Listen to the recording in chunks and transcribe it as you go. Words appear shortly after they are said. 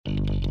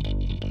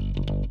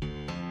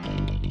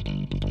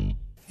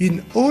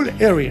In all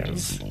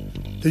areas,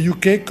 the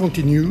UK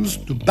continues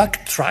to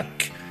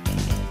backtrack.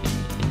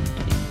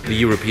 The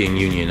European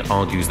Union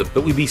argues that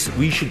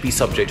we should be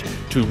subject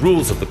to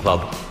rules of the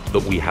club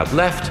that we have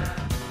left.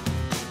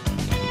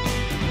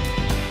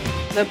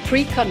 The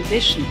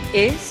precondition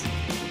is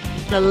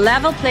the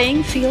level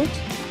playing field.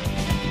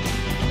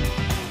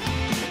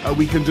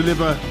 We can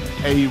deliver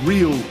a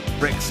real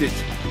Brexit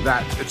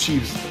that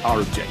achieves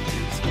our objectives.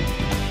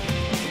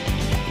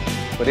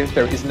 But if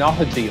there is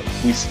not a deal,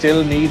 we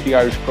still need the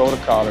Irish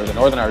Protocol or the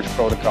Northern Irish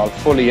Protocol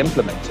fully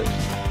implemented.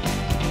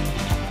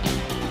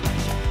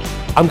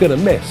 I'm going to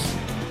miss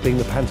being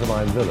the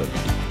pantomime villain.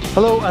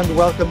 Hello and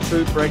welcome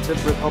to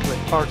Brexit Republic,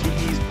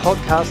 RTE's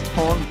podcast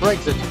on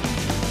Brexit.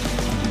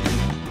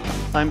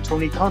 I'm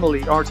Tony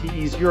Connolly,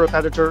 RTE's Europe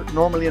editor,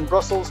 normally in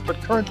Brussels, but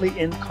currently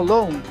in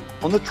Cologne,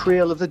 on the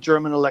trail of the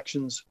German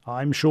elections.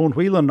 I'm Sean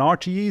Whelan,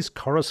 RTE's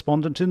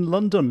correspondent in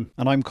London.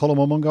 And I'm Colm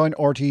O'Mungáin,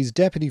 RTE's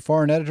deputy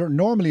foreign editor,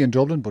 normally in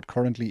Dublin, but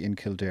currently in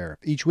Kildare.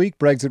 Each week,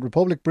 Brexit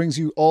Republic brings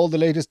you all the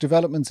latest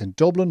developments in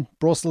Dublin,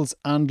 Brussels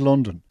and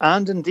London.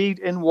 And indeed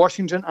in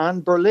Washington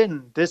and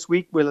Berlin. This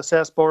week, we'll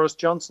assess Boris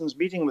Johnson's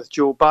meeting with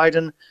Joe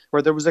Biden,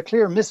 where there was a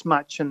clear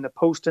mismatch in the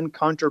post and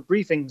counter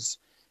briefings.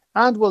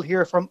 And we'll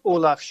hear from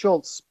Olaf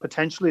Scholz,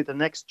 potentially the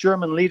next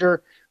German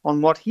leader,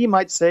 on what he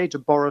might say to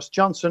Boris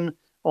Johnson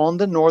on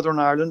the Northern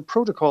Ireland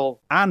Protocol.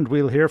 And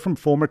we'll hear from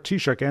former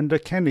Taoiseach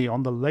Enda Kenny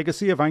on the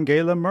legacy of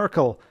Angela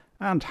Merkel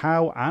and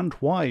how and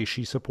why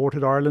she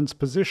supported Ireland's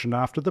position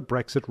after the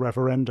Brexit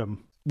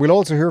referendum. We'll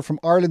also hear from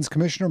Ireland's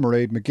Commissioner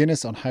Mairead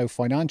McGuinness on how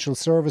financial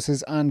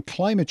services and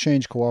climate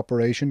change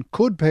cooperation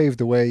could pave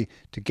the way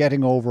to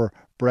getting over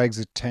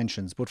Brexit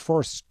tensions. But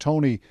first,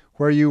 Tony,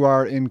 where you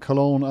are in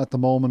Cologne at the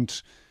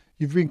moment,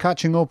 you've been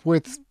catching up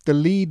with the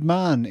lead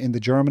man in the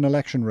German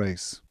election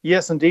race.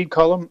 Yes, indeed,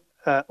 Colm.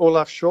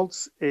 Olaf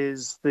Scholz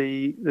is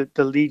the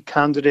lead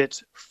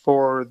candidate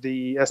for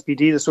the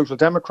SPD, the Social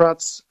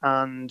Democrats,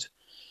 and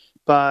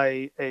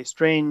by a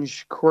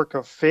strange quirk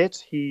of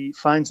fate, he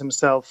finds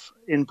himself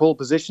in pole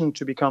position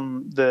to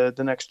become the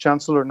next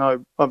Chancellor. Now,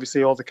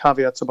 obviously, all the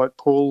caveats about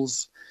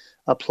polls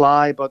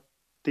apply, but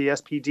the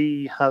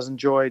SPD has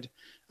enjoyed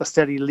a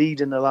steady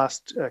lead in the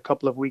last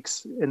couple of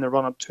weeks in the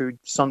run-up to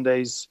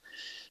Sunday's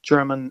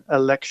German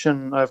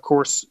election. Of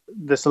course,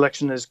 this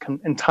election is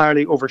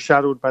entirely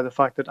overshadowed by the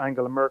fact that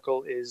Angela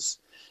Merkel is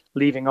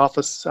leaving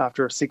office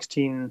after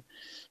 16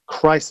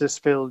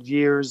 crisis-filled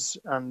years,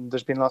 and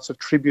there's been lots of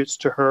tributes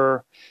to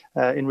her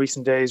in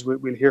recent days.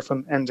 We'll hear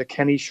from Enda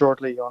Kenny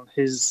shortly on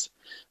his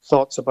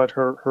thoughts about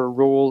her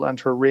role and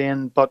her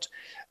reign. But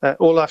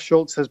Olaf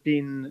Scholz has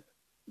been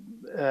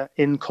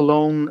in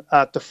Cologne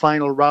at the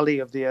final rally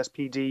of the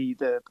SPD.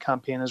 The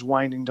campaign is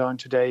winding down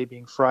today,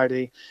 being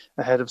Friday,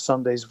 ahead of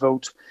Sunday's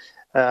vote.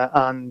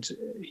 And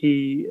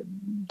he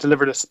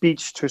delivered a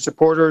speech to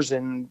supporters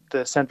in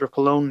the centre of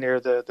Cologne near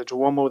the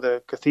Duomo,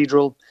 the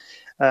cathedral.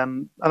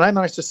 And I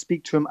managed to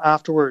speak to him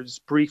afterwards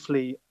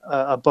briefly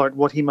about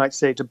what he might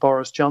say to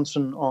Boris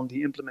Johnson on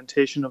the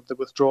implementation of the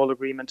withdrawal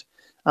agreement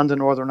and the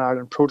Northern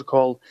Ireland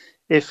Protocol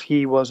if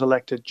he was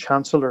elected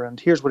Chancellor. And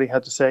here's what he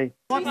had to say.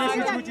 What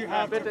message would you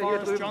have to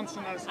Boris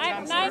Johnson as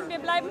Chancellor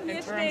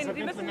in terms of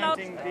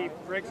implementing the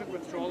Brexit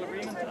withdrawal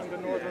agreement and the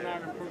Northern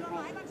Ireland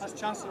Protocol? As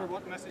Chancellor,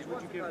 what message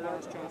would you give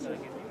Boris Johnson?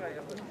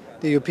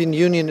 The European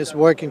Union is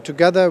working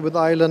together with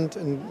Ireland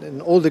in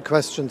all the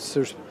questions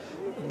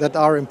that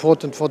are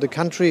important for the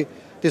country.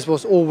 This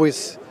was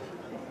always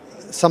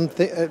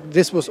something.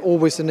 This was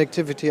always an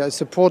activity I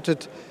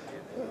supported,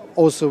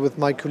 also with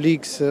my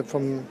colleagues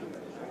from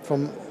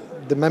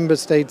the member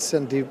states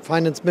and the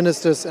finance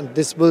ministers, and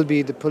this will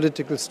be the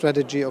political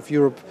strategy of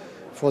Europe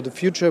for the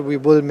future. We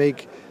will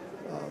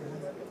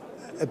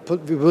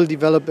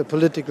develop a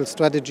political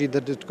strategy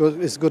that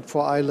is good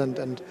for Ireland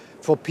and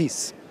for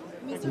peace.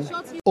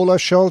 Olaf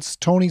Scholz,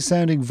 Tony,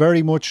 sounding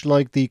very much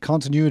like the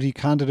continuity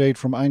candidate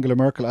from Angela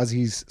Merkel as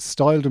he's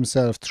styled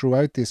himself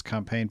throughout this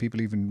campaign,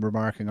 people even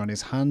remarking on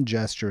his hand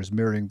gestures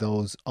mirroring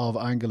those of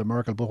Angela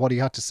Merkel. But what he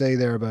had to say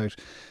there about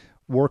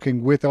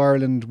working with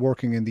Ireland,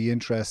 working in the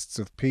interests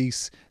of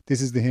peace, this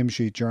is the hymn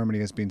sheet Germany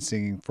has been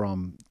singing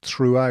from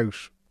throughout.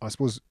 I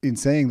suppose in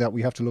saying that,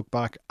 we have to look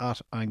back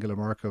at Angela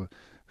Merkel,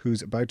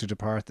 who's about to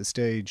depart the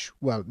stage,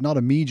 well, not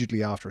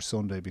immediately after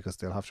Sunday because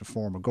they'll have to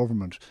form a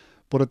government,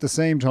 but at the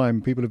same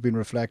time people have been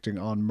reflecting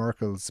on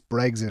Merkel's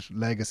Brexit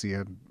legacy,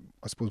 and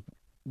I suppose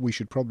we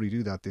should probably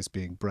do that, this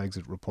being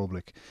Brexit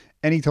Republic.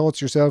 Any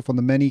thoughts yourself on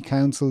the many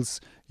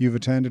councils you've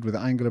attended with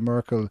Angela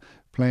Merkel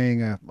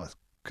playing a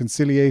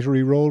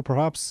conciliatory role,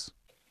 perhaps?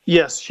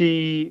 Yes,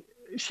 she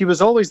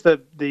was always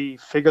the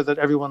figure that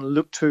everyone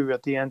looked to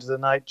at the end of the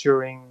night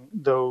during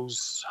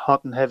those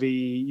hot and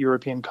heavy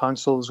European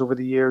councils over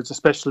the years,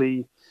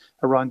 especially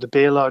around the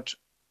bailout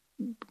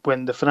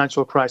when the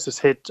financial crisis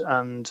hit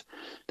and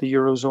the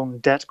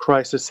Eurozone debt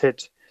crisis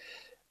hit.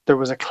 There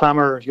was a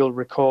clamour, you'll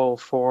recall,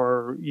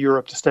 for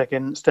Europe to step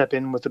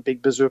in with a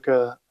big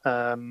bazooka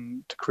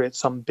to create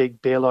some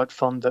big bailout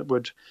fund that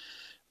would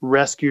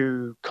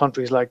rescue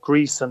countries like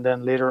Greece and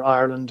then later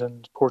Ireland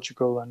and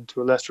Portugal and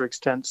to a lesser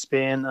extent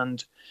Spain.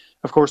 And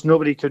of course,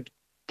 nobody could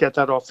get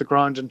that off the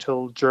ground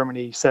until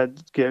Germany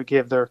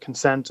gave their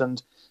consent,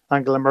 and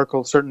Angela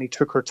Merkel certainly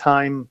took her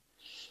time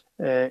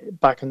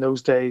back in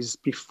those days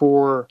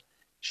before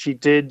she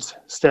did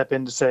step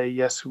in to say,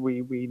 yes,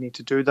 we need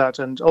to do that.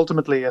 And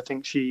ultimately, I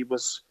think she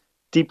was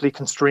deeply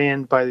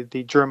constrained by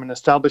the German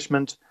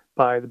establishment,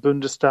 by the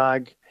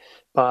Bundestag,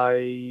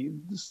 by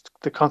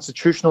the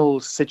constitutional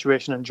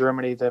situation in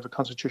Germany. They have a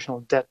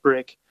constitutional debt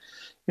break,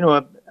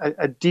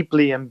 a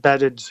deeply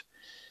embedded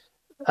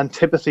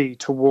antipathy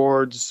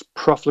towards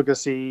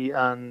profligacy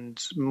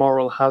and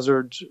moral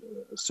hazard.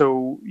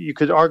 So you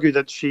could argue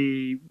that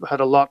she had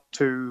a lot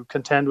to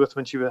contend with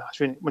when she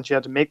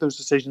had to make those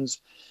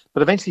decisions,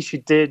 but eventually she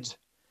did,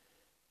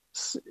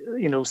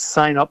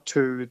 sign up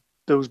to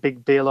those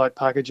big bailout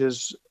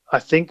packages. I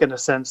think, in a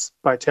sense,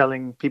 by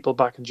telling people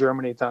back in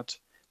Germany that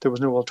there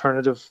was no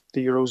alternative.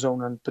 The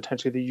Eurozone and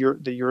potentially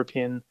the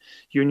European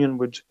Union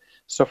would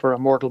suffer a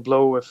mortal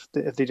blow if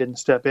they didn't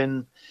step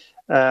in.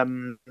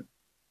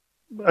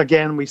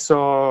 Again, we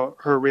saw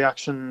her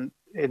reaction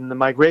in the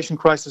migration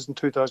crisis in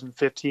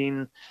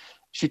 2015.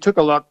 She took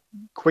a lot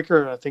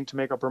quicker, I think, to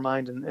make up her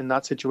mind in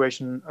that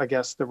situation. I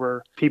guess there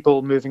were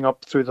people moving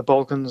up through the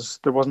Balkans.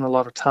 There wasn't a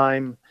lot of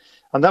time.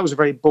 And that was a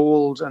very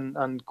bold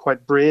and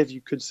quite brave,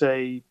 you could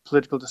say,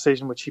 political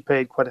decision, which she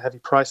paid quite a heavy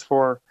price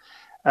for.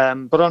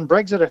 But on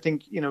Brexit, I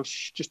think,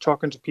 just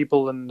talking to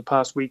people in the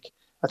past week,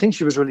 I think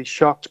she was really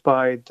shocked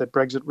by the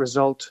Brexit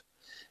result.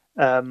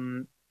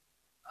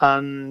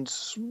 And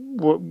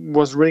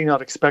was really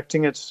not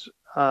expecting it.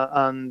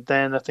 And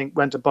then I think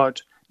went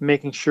about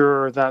making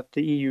sure that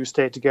the EU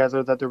stayed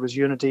together, that there was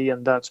unity,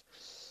 and that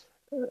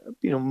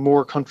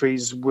more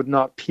countries would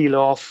not peel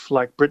off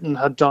like Britain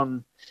had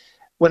done.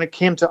 When it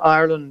came to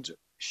Ireland,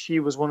 she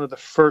was one of the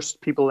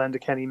first people Enda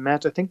Kenny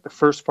met. I think the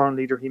first foreign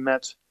leader he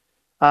met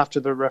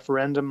after the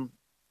referendum.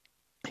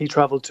 He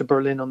travelled to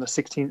Berlin on the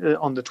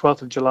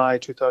 12th of July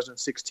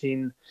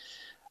 2016.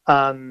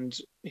 And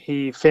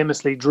he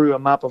famously drew a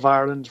map of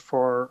Ireland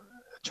for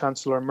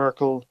Chancellor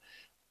Merkel,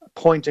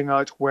 pointing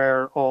out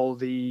where all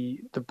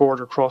the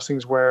border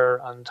crossings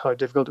were and how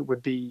difficult it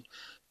would be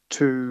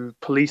to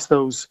police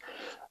those.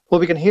 Well,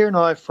 we can hear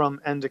now from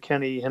Enda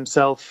Kenny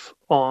himself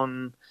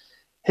on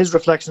his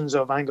reflections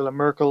of Angela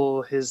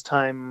Merkel, his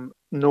time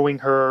knowing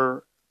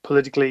her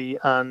politically,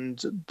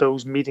 and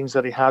those meetings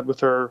that he had with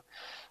her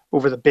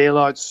over the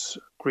bailouts,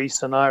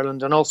 Greece and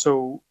Ireland, and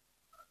also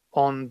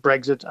on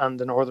Brexit and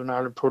the Northern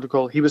Ireland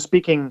Protocol. He was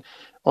speaking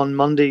on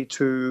Monday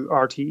to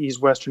RTE's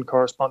Western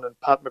correspondent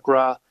Pat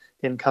McGrath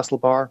in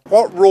Castlebar.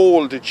 What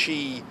role did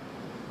she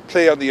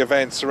play on the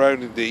events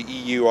surrounding the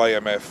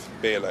EU-IMF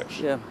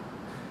bailout? Yeah.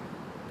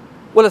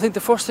 Well, I think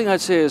the first thing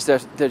I'd say is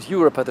that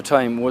Europe at the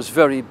time was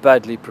very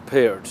badly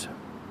prepared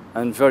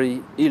and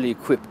very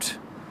ill-equipped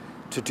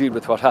to deal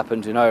with what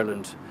happened in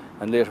Ireland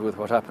and later with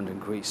what happened in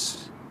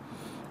Greece.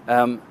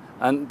 And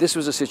this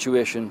was a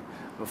situation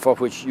for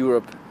which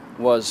Europe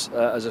was,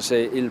 as I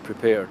say,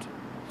 ill-prepared.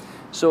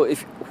 So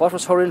what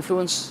was her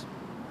influence?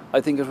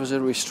 I think it was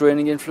a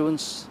restraining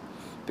influence,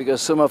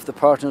 because some of the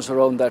partners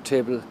around that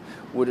table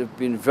would have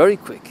been very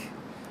quick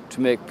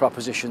to make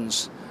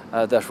propositions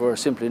that were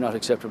simply not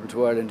acceptable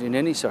to Ireland in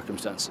any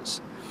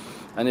circumstances.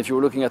 And if you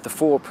were looking at the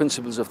four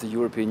principles of the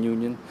European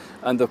Union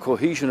and the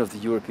cohesion of the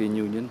European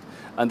Union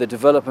and the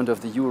development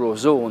of the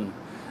Eurozone,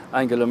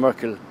 Angela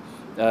Merkel,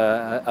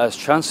 as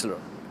Chancellor,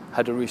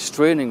 had a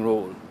restraining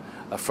role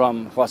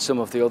from what some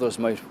of the others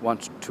might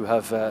want to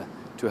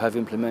have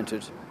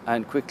implemented,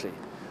 and quickly.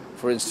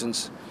 For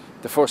instance,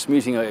 the first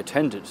meeting I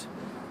attended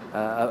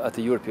at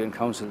the European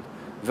Council,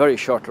 very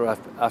shortly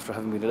after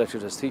having been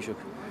elected as Taoiseach,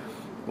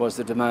 was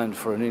the demand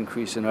for an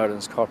increase in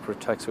Ireland's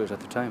corporate tax rate at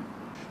the time.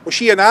 Was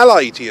she an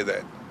ally to you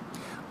then?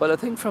 Well, I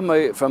think from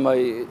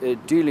my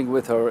dealing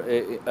with her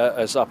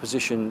as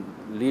opposition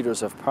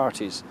leaders of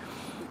parties,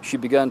 she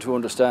began to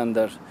understand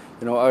that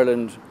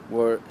Ireland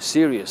were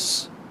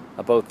serious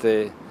about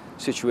the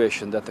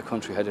situation that the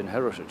country had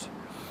inherited.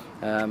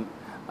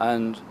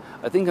 And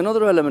I think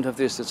another element of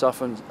this that's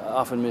often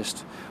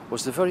missed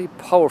was the very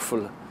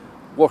powerful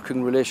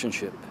working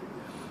relationship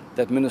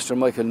that Minister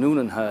Michael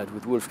Noonan had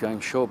with Wolfgang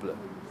Schäuble,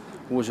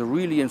 who was a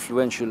really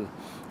influential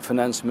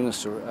finance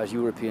minister at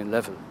European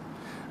level.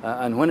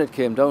 And when it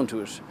came down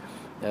to it,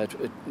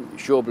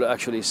 Schäuble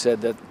actually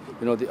said that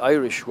the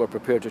Irish were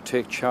prepared to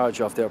take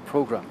charge of their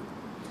programme.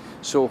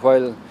 So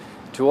while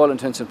to all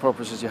intents and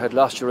purposes you had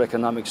lost your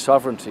economic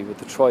sovereignty with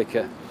the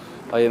Troika,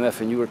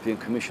 IMF and European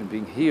Commission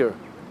being here,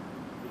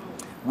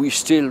 we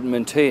still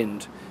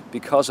maintained,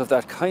 because of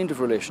that kind of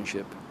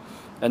relationship,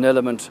 an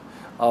element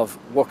of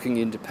working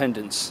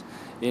independence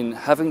in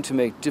having to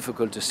make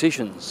difficult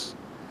decisions,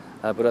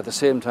 but at the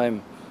same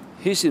time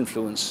his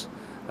influence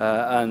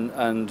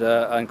and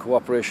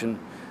cooperation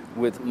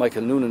with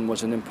Michael Noonan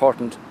was an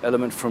important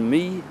element for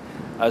me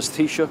as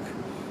Taoiseach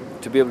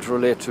to be able to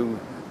relate to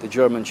the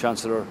German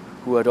Chancellor,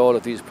 who had all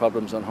of these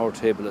problems on her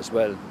table as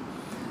well.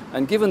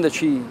 And given that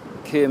she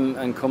came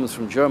and comes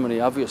from Germany,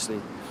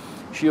 obviously,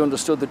 She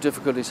understood the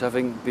difficulties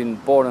having been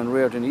born and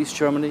reared in East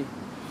Germany,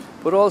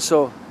 but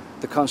also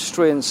the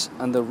constraints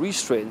and the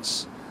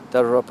restraints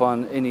that are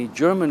upon any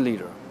German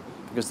leader,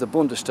 because the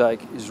Bundestag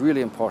is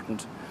really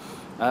important.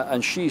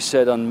 And she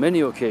said on many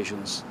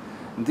occasions,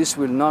 this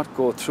will not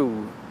go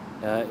through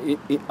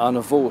on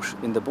a vote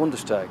in the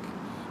Bundestag.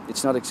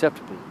 It's not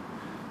acceptable.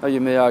 Now you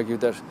may argue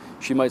that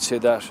she might say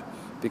that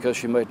because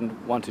she mightn't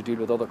want to deal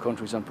with other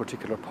countries on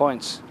particular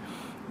points,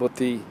 but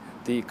the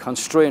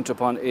constraint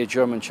upon a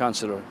German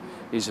chancellor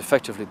is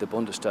effectively the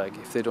Bundestag.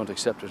 If they don't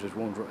accept it, it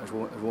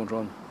won't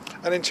run.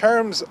 And in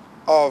terms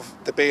of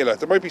the bailout,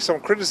 there might be some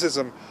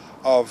criticism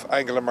of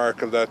Angela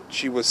Merkel that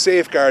she was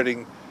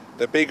safeguarding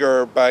the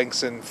bigger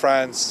banks in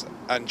France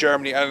and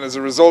Germany, and as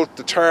a result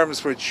the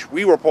terms which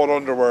we were put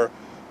under were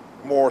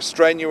more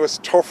strenuous,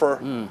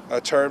 tougher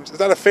terms. Is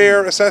that a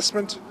fair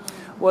assessment?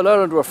 Well,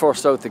 Ireland were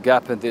first out the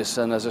gap in this,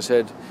 and as I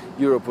said,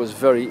 Europe was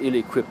very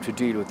ill-equipped to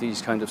deal with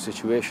these kind of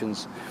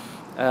situations.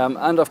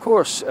 And of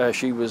course,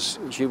 she was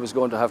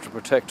going to have to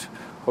protect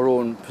her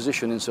own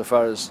position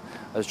insofar as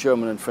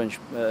German and French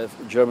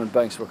German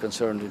banks were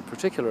concerned in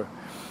particular.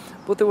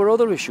 But there were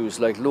other issues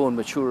like loan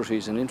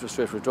maturities and interest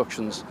rate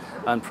reductions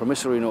and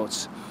promissory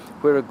notes,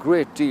 where a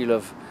great deal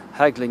of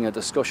haggling and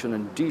discussion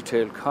and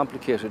detailed,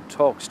 complicated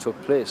talks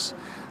took place,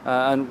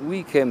 and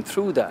we came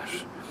through that.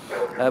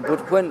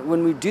 But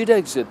when we did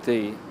exit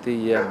the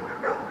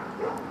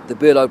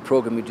bailout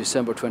programme in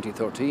December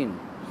 2013,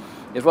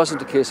 it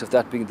wasn't a case of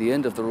that being the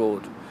end of the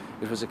road.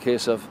 It was a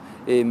case of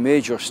a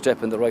major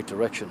step in the right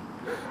direction,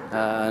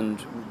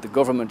 and the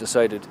government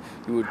decided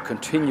you would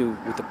continue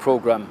with the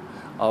programme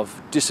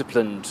of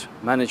disciplined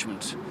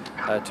management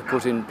to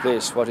put in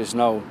place what is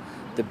now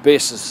the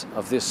basis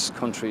of this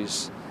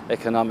country's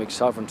economic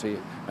sovereignty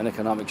and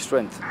economic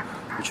strength,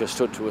 which has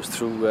stood to us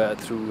through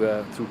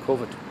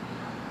COVID.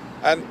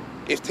 And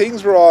if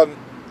things were on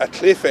a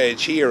cliff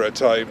edge here at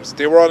times,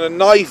 they were on a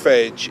knife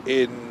edge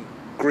in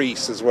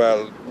Greece as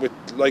well, with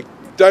like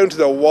down to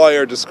the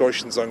wire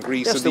discussions on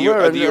Greece and the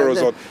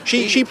Eurozone.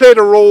 She played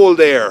a role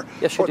there.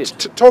 Yes, she did.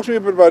 Talk to me a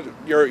bit about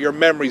your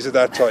memories at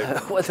that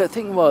time. Well, the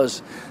thing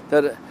was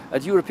that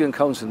at European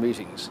Council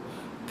meetings,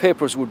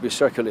 papers would be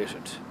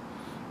circulated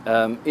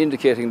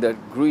indicating that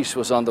Greece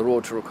was on the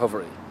road to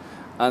recovery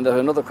and that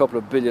another couple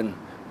of billion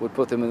would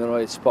put them in the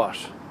right spot.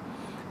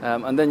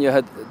 And then you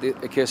had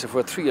a case of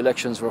where 3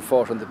 elections were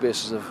fought on the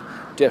basis of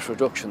debt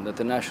reduction, that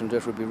the national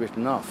debt would be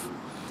written off.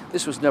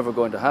 This was never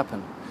going to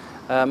happen.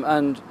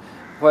 And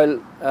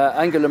while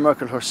Angela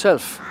Merkel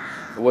herself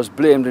was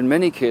blamed in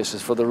many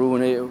cases for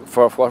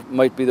for what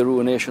might be the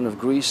ruination of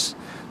Greece,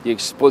 the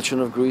expulsion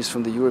of Greece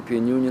from the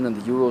European Union and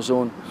the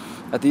Eurozone,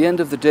 at the end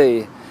of the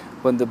day,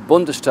 when the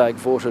Bundestag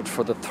voted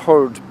for the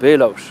third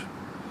bailout,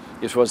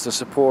 it was the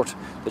support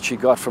that she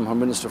got from her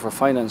Minister for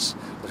Finance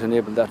that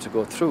enabled that to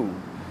go through.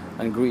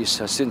 And Greece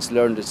has since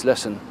learned its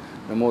lesson,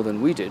 no more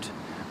than we did,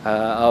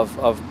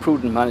 of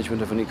prudent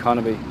management of an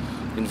economy,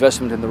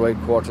 investment in the right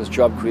quarters,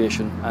 job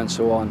creation, and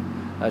so on,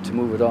 to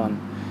move it on.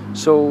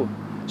 So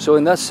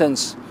in that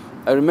sense,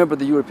 I remember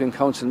the European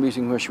Council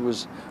meeting where she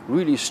was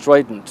really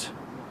strident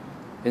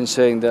in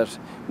saying that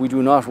we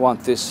do not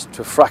want this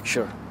to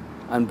fracture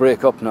and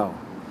break up now.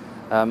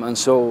 And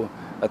so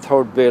a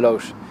third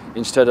bailout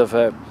instead of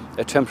a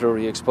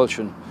temporary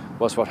expulsion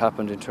was what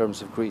happened in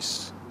terms of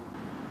Greece.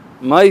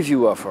 My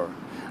view of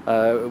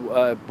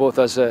her, both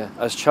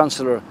as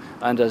Chancellor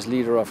and as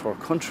leader of her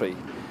country,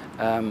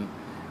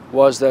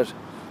 was that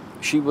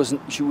she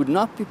would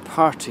not be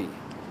party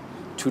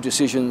to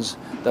decisions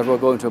that were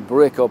going to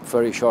break up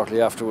very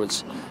shortly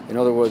afterwards. In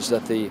other words,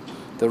 that the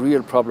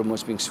real problem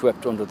was being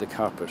swept under the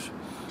carpet.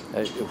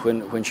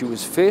 When she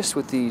was faced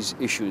with these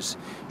issues,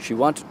 she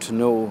wanted to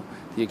know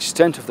the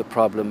extent of the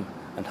problem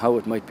and how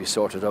it might be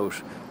sorted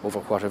out over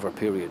whatever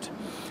period,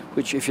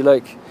 which, if you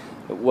like,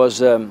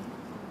 was of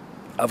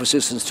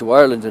assistance to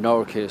Ireland in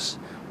our case,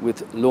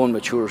 with loan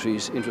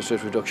maturities, interest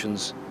rate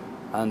reductions,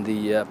 and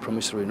the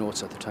promissory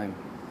notes at the time.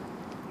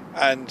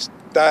 And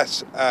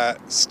that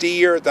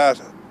steer,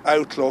 that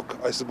outlook,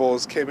 I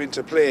suppose, came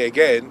into play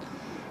again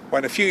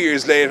when a few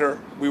years later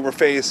we were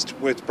faced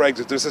with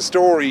Brexit. There's a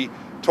story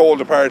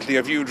told apparently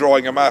of you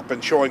drawing a map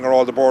and showing her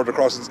all the border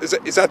crossings.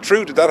 Is that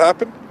true? Did that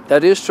happen?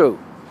 That is true.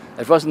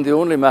 It wasn't the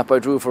only map I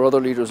drew for other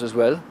leaders as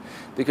well,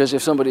 because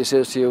if somebody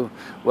says to you,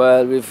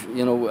 well,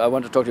 I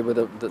want to talk to you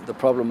about the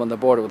problem on the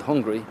border with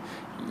Hungary,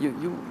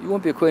 you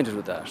won't be acquainted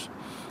with that.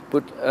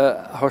 But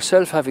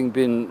herself having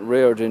been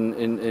reared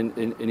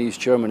in East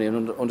Germany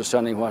and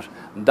understanding what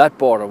that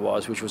border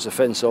was, which was a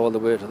fence all the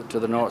way to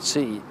the North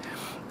Sea,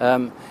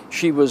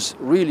 she was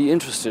really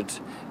interested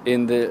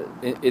in the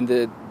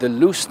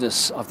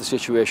looseness of the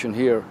situation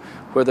here,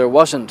 where there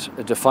wasn't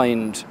a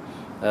defined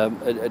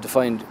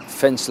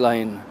fence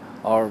line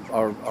or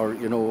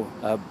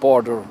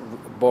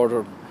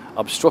border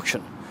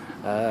obstruction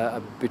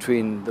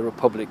between the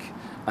Republic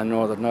and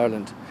Northern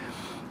Ireland.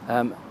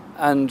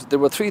 And there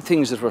were 3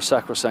 things that were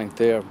sacrosanct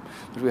there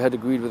that we had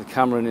agreed with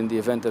Cameron in the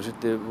event that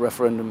the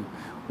referendum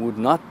would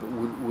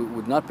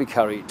not be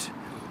carried.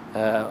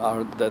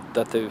 or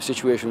that the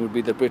situation would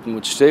be that Britain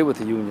would stay with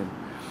the Union,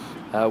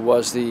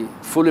 was the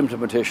full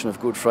implementation of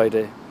Good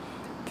Friday,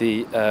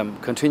 the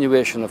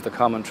continuation of the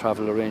common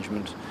travel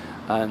arrangement,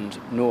 and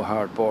no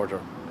hard border.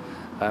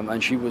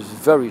 And she was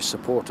very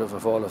supportive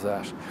of all of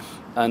that.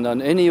 And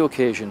on any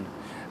occasion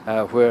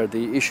where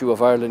the issue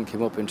of Ireland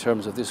came up in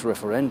terms of this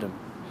referendum,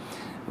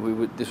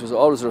 this was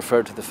always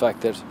referred to the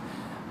fact that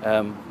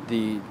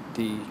the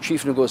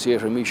chief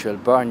negotiator, Michel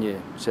Barnier,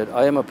 said,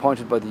 "I am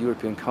appointed by the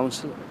European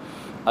Council.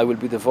 I will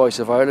be the voice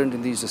of Ireland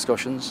in these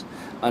discussions,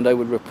 and I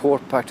will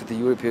report back to the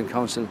European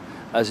Council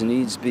as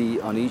needs be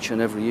on each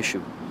and every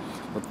issue."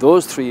 But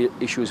those three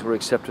issues were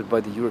accepted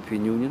by the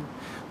European Union.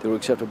 They were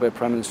accepted by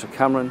Prime Minister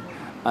Cameron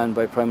and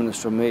by Prime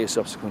Minister May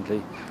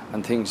subsequently,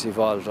 and things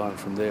evolved on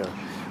from there.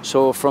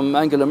 So from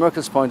Angela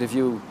Merkel's point of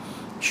view,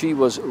 she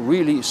was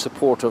really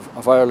supportive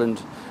of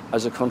Ireland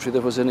as a country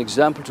that was an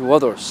example to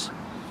others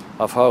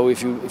of how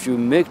if you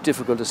make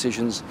difficult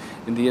decisions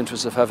in the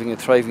interest of having a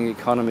thriving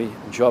economy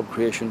and job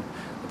creation,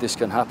 this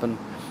can happen.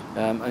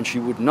 And she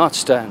would not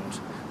stand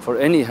for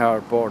any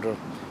hard border.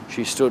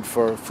 She stood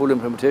for full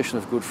implementation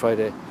of Good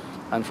Friday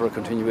and for a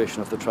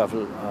continuation of the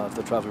travel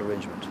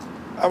arrangement.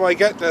 Am I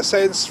getting a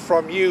sense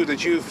from you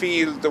that you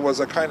feel there was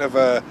a kind of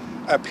a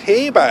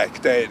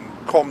payback then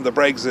come the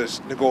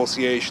Brexit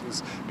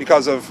negotiations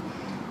because of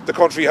the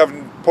country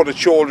having put its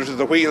shoulder to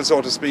the wheel,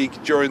 so to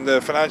speak, during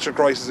the financial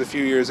crisis a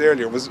few years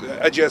earlier?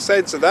 Had you a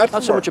sense of that?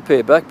 Not so much a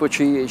payback, but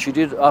she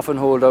did often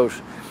hold out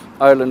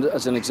Ireland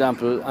as an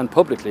example, and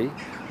publicly,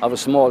 of a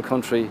small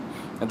country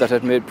that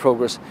had made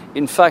progress.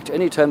 In fact,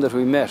 any time that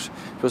we met,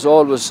 it was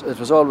always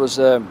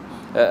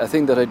a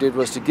thing that I did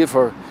was to give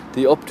her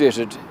the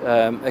updated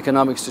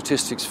economic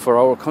statistics for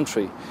our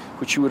country,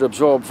 which she would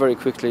absorb very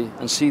quickly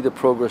and see the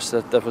progress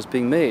that was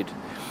being made.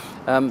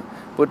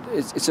 But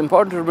it's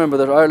important to remember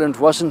that Ireland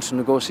wasn't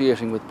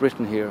negotiating with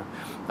Britain here.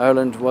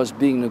 Ireland was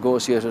being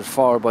negotiated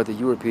for by the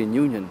European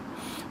Union.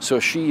 So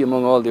she,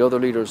 among all the other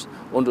leaders,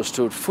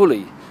 understood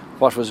fully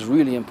what was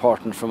really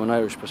important from an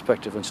Irish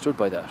perspective and stood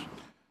by that.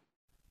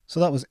 So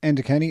that was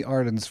Enda Kenny,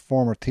 Ireland's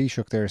former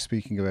Taoiseach there,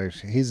 speaking about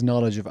his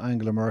knowledge of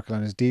Angela Merkel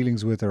and his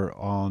dealings with her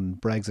on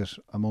Brexit,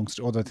 amongst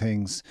other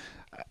things.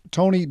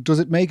 Tony, does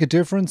it make a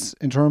difference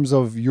in terms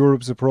of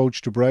Europe's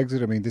approach to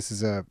Brexit? I mean, this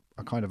is a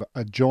kind of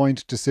a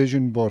joint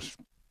decision, but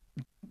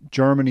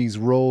Germany's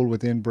role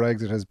within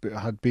Brexit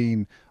had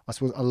been, I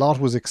suppose, a lot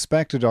was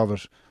expected of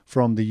it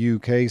from the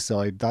UK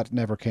side. That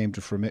never came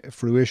to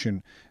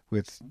fruition,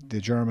 with the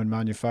German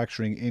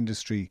manufacturing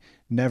industry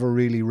never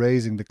really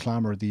raising the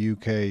clamour the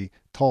UK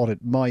thought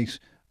it might,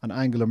 and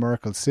Angela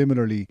Merkel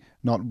similarly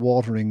not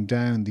watering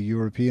down the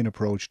European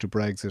approach to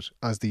Brexit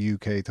as the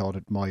UK thought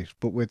it might.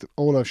 But with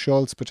Olaf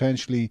Scholz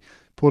potentially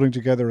putting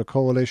together a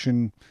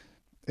coalition,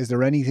 is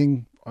there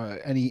anything,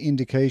 any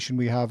indication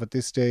we have at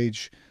this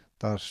stage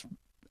that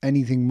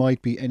anything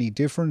might be any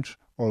different,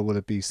 or will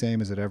it be same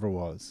as it ever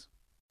was?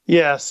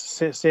 Yes,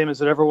 same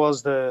as it ever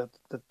was. The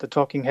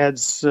talking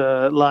heads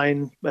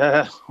line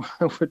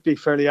would be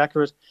fairly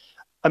accurate.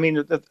 I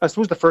mean, I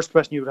suppose the first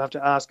question you would have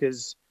to ask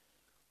is,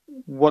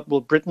 what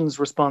will Britain's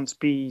response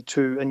be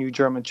to a new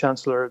German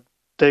chancellor?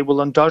 They will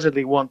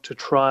undoubtedly want to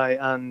try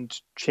and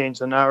change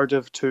the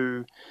narrative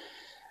to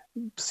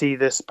see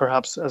this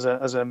perhaps as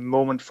a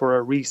moment for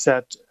a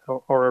reset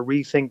or a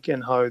rethink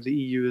in how the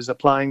EU is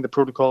applying the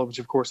protocol, which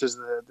of course is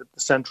the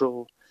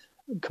central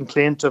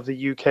complaint of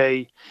the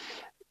UK.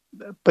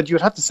 But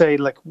you'd have to say,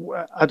 like,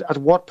 at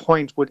what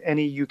point would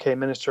any UK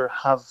minister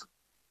have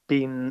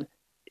been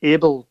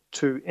able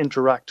to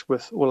interact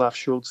with Olaf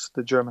Scholz,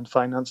 the German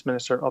finance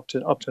minister, up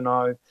to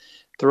now?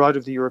 They're out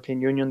of the European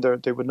Union.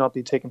 They would not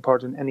be taking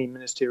part in any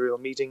ministerial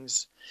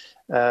meetings.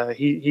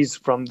 He's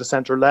from the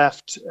centre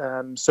left.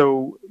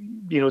 So,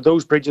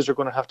 those bridges are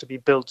going to have to be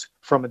built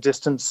from a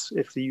distance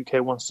if the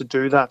UK wants to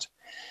do that.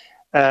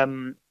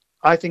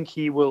 I think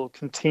he will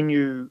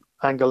continue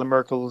Angela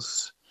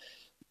Merkel's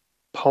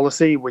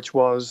policy, which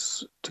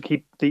was to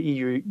keep the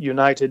EU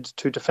united,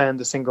 to defend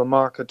the single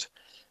market,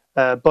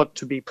 but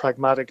to be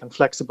pragmatic and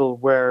flexible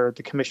where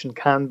the Commission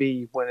can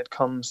be when it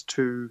comes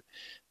to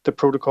the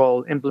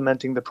protocol,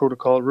 implementing the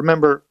protocol.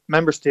 Remember,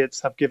 member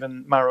states have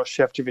given Maros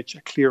Šefčovič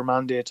a clear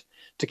mandate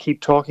to keep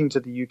talking to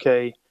the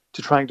UK,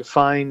 to trying to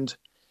find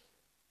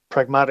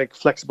pragmatic,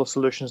 flexible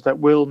solutions that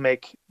will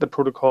make the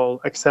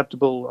protocol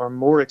acceptable or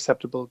more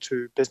acceptable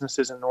to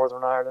businesses in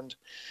Northern Ireland,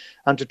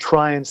 and to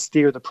try and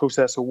steer the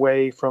process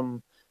away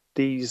from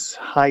these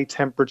high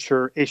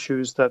temperature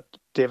issues that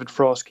David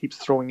Frost keeps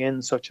throwing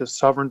in, such as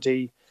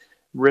sovereignty,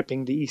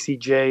 ripping the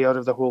ECJ out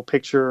of the whole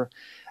picture.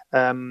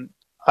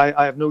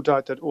 I have no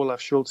doubt that Olaf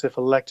Scholz, if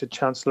elected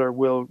Chancellor,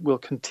 will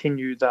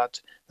continue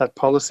that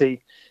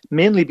policy,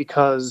 mainly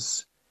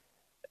because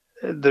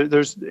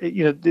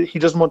he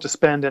doesn't want to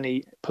spend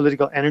any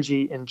political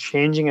energy in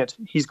changing it.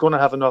 He's going to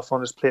have enough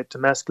on his plate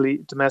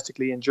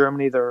domestically in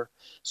Germany. There are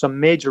some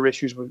major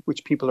issues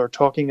which people are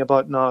talking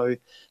about now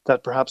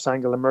that perhaps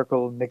Angela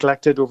Merkel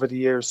neglected over the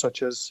years,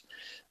 such as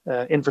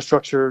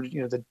infrastructure,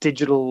 the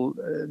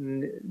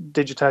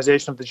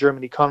digitization of the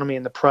German economy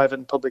in the private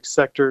and public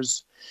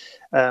sectors,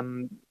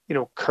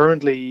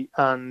 currently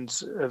and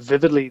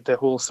vividly the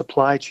whole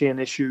supply chain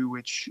issue,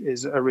 which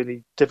is a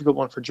really difficult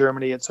one for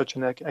Germany. It's such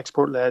an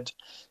export-led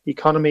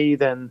economy.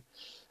 Then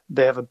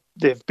they have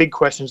big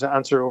questions to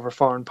answer over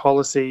foreign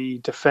policy,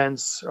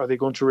 defense. Are they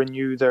going to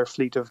renew their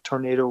fleet of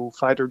Tornado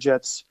fighter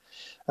jets?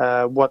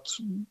 What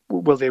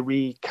will they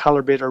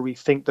recalibrate or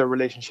rethink their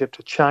relationship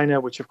to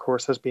China, which of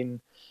course has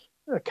been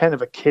a kind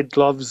of a kid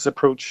gloves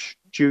approach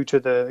due to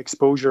the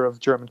exposure of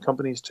German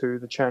companies to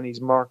the Chinese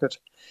market.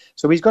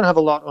 So he's going to have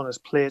a lot on his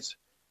plate.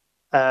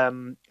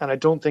 And I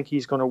don't think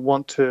he's going to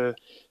want to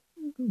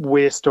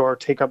waste or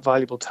take up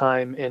valuable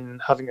time in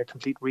having a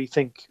complete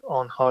rethink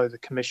on how the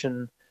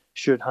Commission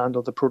should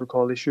handle the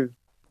protocol issue.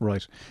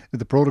 Right.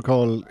 The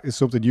protocol is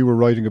something you were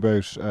writing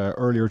about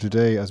earlier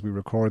today as we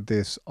record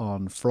this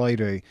on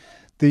Friday.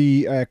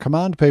 The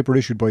command paper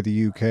issued by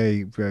the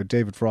UK,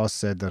 David Frost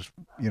said that,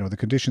 the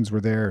conditions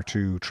were there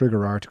to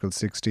trigger Article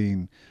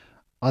 16.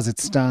 As it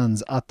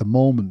stands at the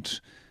moment,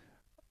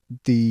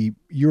 the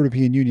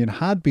European Union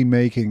had been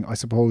making, I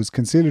suppose,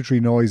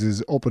 conciliatory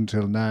noises up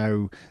until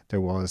now.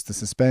 There was the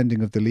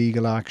suspending of the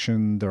legal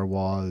action. There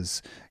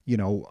was,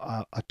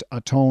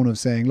 a tone of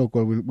saying, look,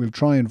 well, we'll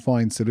try and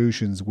find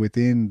solutions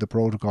within the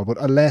protocol,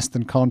 but a less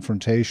than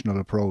confrontational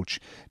approach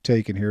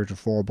taken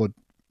heretofore. But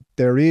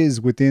there is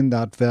within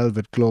that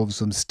velvet glove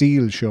some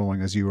steel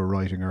showing, as you were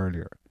writing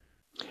earlier.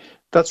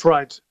 That's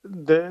right.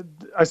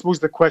 I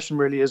suppose the question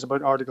really is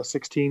about Article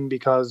 16,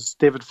 because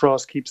David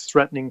Frost keeps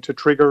threatening to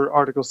trigger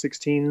Article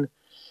 16.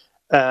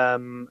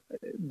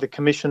 The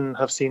Commission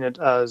have seen it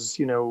as,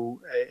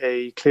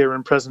 a clear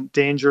and present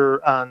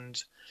danger.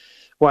 And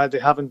while they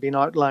haven't been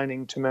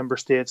outlining to member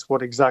states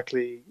what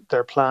exactly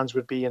their plans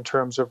would be in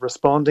terms of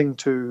responding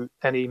to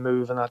any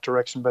move in that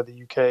direction by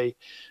the UK,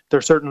 they're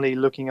certainly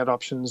looking at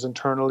options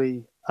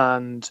internally,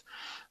 and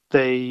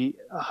they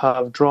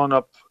have drawn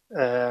up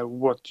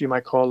what you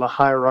might call a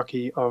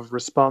hierarchy of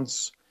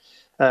response.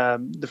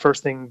 The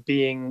first thing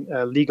being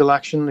legal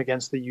action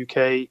against the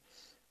UK.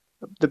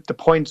 The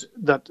point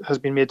that has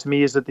been made to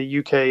me is that the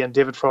UK and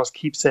David Frost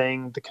keep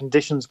saying the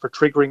conditions for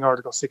triggering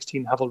Article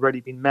 16 have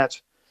already been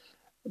met.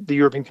 The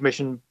European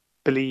Commission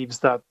believes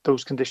that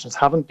those conditions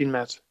haven't been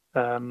met,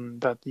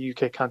 that the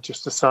UK can't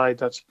just decide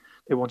that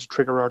they want to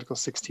trigger Article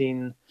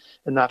 16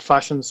 in that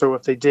fashion. So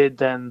if they did,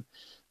 then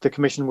the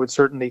Commission would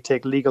certainly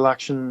take legal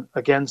action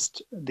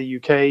against the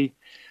UK.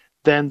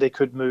 Then they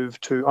could move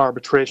to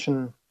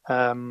arbitration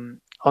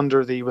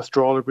under the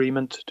withdrawal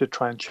agreement to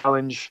try and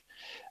challenge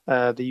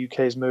the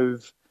UK's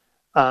move.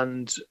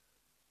 And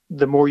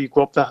the more you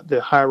go up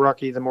the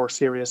hierarchy, the more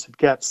serious it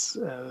gets.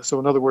 So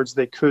in other words,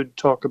 they could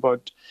talk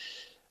about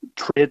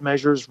trade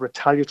measures,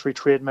 retaliatory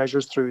trade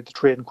measures through the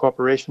Trade and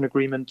Cooperation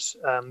Agreement.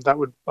 That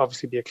would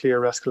obviously be a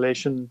clear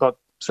escalation, but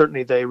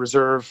certainly they're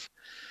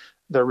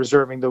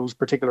reserving those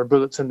particular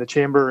bullets in the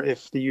chamber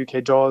if the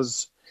UK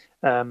does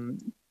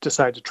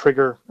decide to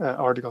trigger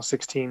Article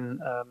 16.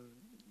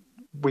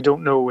 We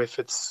don't know if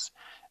it's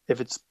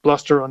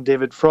bluster on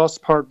David Frost's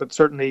part, but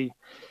certainly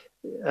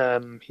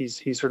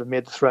he's sort of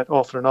made the threat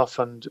often enough,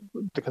 and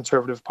the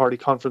Conservative Party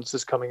conference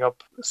is coming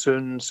up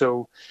soon.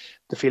 So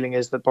the feeling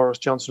is that Boris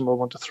Johnson will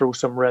want to throw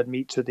some red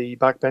meat to the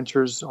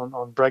backbenchers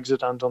on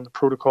Brexit and on the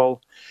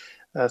protocol.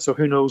 So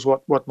who knows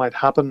what might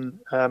happen.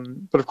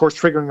 But of course,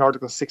 triggering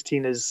Article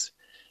 16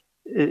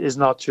 is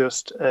not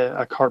just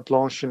a carte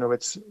blanche.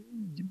 It's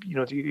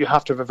you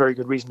have to have a very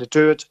good reason to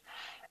do it.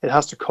 It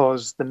has to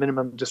cause the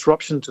minimum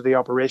disruption to the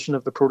operation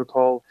of the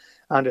protocol,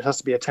 and it has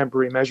to be a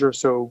temporary measure.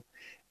 So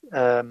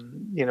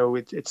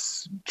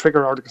it's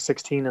trigger Article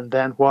 16 and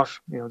then what?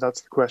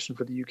 That's the question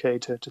for the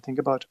UK to think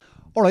about.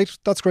 All right,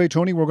 that's great,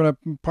 Tony. We're going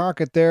to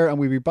park it there, and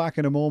we'll be back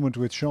in a moment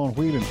with Sean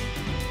Whelan.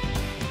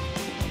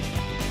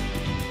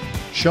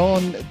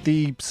 Sean,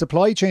 the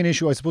supply chain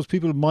issue, I suppose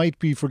people might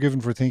be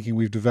forgiven for thinking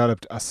we've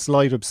developed a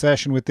slight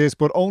obsession with this,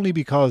 but only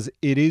because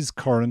it is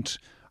current.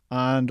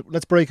 And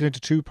let's break it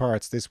into two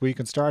parts this week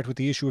and start with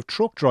the issue of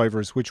truck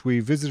drivers, which we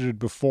visited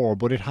before,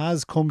 but it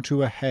has come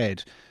to a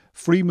head.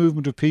 Free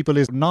movement of people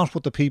is not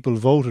what the people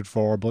voted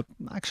for, but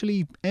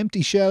actually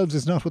empty shelves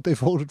is not what they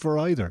voted for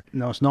either.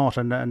 No, it's not.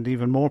 And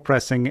even more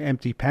pressing,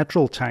 empty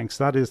petrol tanks.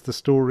 That is the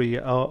story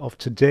of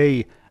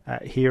today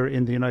here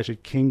in the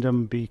United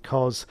Kingdom,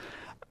 because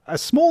a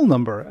small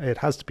number, it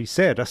has to be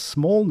said, a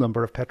small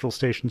number of petrol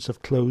stations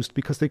have closed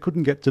because they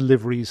couldn't get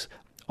deliveries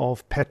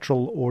of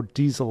petrol or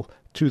diesel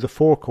to the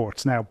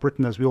forecourts. Now,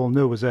 Britain, as we all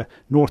know, is a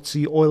North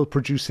Sea oil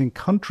producing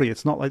country.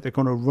 It's not like they're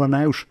going to run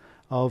out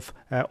of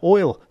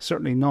oil,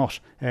 certainly not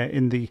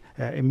in the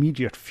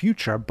immediate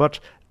future, but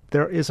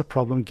there is a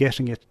problem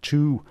getting it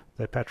to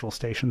the petrol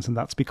stations, and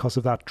that's because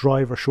of that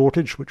driver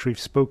shortage, which we've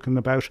spoken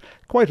about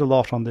quite a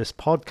lot on this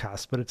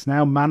podcast, but it's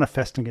now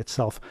manifesting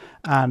itself.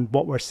 And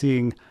what we're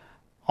seeing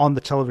on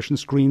the television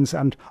screens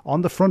and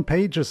on the front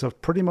pages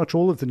of pretty much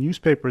all of the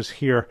newspapers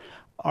here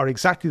are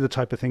exactly the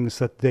type of things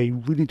that they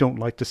really don't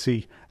like to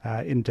see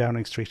in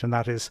Downing Street, and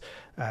that is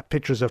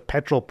pictures of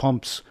petrol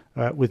pumps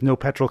with no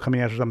petrol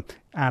coming out of them,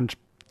 and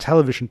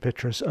television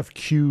pictures of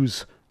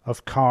queues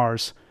of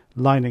cars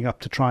lining up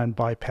to try and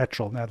buy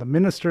petrol. Now, the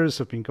ministers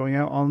have been going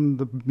out on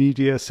the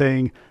media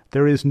saying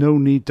there is no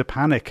need to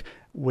panic,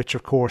 which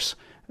of course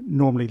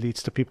normally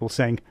leads to people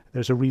saying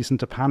there's a reason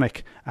to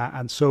panic.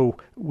 And so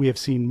we have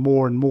seen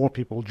more and more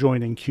people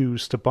joining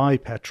queues to buy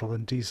petrol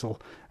and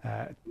diesel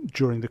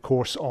during the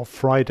course of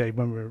Friday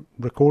when we're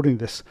recording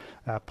this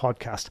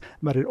podcast.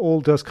 But it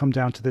all does come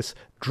down to this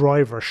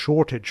driver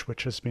shortage,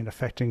 which has been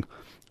affecting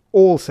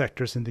all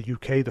sectors in the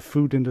UK. The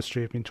food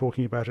industry have been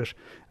talking about it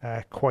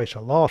quite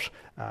a lot.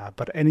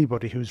 But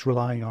anybody who's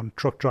relying on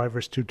truck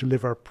drivers to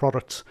deliver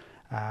products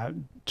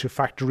to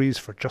factories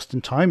for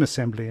just-in-time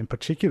assembly in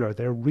particular,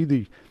 they're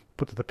really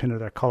put to the pin of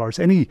their collars.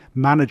 Any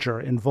manager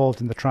involved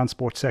in the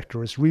transport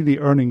sector is really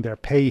earning their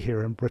pay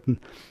here in Britain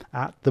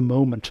at the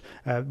moment.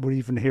 We're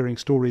even hearing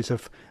stories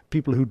of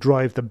people who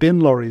drive the bin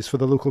lorries for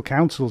the local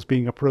councils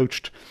being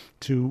approached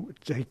to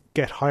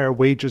get higher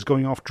wages,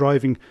 going off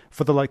driving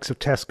for the likes of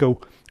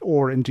Tesco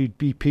or indeed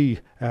BP,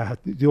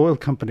 the oil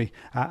company,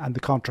 and the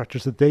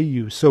contractors that they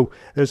use. So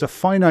there's a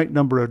finite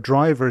number of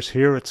drivers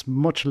here. It's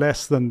much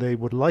less than they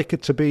would like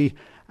it to be,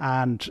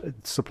 and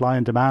supply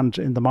and demand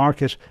in the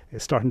market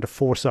is starting to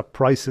force up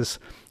prices,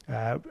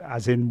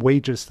 as in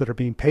wages that are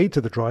being paid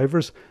to the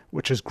drivers,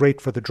 which is great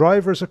for the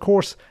drivers, of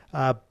course,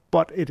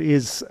 but it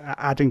is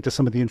adding to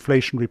some of the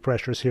inflationary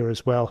pressures here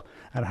as well,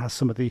 and has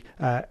some of the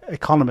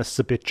economists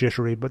a bit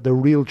jittery. But the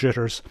real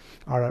jitters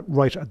are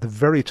right at the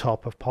very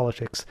top of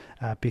politics,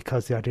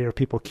 because the idea of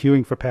people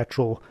queuing for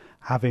petrol,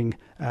 having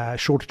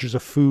shortages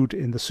of food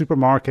in the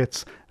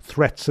supermarkets,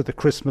 threats to the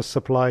Christmas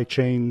supply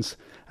chains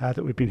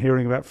that we've been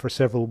hearing about for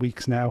several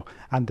weeks now,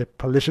 and the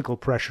political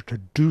pressure to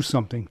do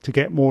something to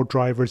get more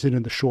drivers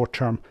in the short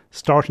term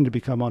starting to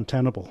become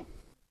untenable.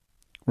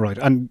 Right,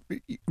 and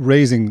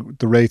raising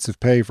the rates of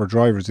pay for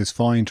drivers is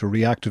fine to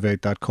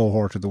reactivate that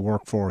cohort of the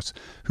workforce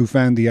who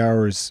found the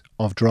hours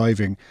of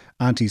driving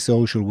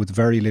antisocial with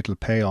very little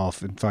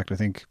payoff. In fact, I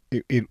think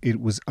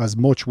it was as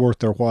much worth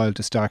their while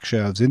to stack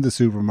shelves in the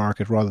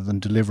supermarket rather than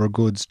deliver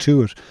goods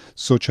to it.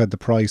 Such had the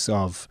price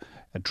of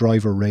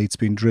driver rates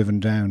been driven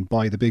down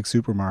by the big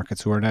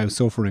supermarkets, who are now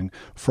suffering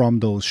from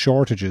those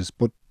shortages.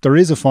 But there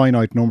is a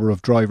finite number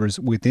of drivers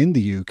within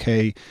the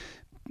UK.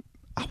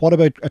 What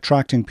about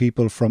attracting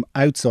people from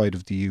outside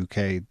of the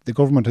UK? The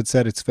government had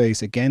set its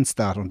face against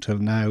that until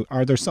now.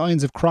 Are there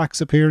signs of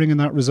cracks appearing in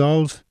that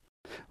resolve?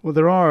 Well,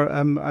 there are.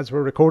 As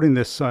we're recording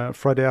this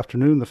Friday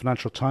afternoon, the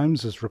Financial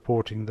Times is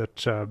reporting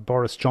that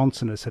Boris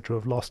Johnson is said to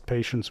have lost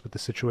patience with the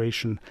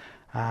situation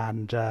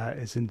and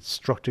is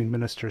instructing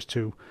ministers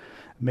to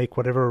make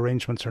whatever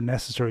arrangements are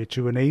necessary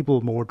to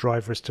enable more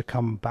drivers to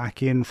come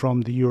back in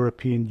from the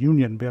European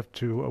Union. We have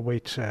to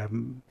await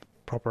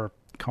proper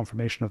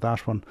confirmation of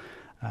that one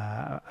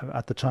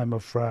at the time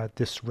of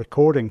this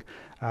recording.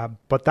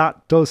 But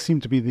that does seem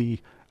to be the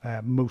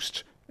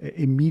most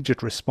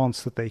immediate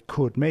response that they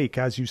could make.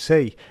 As you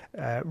say,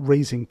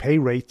 raising pay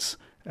rates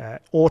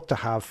ought to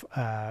have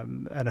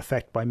an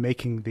effect by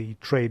making the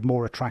trade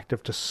more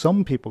attractive to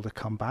some people to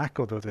come back,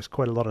 although there's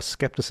quite a lot of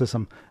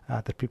scepticism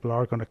that people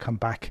are going to come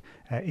back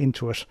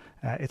into it.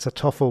 It's a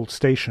tough old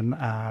station.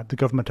 The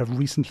government have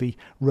recently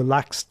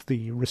relaxed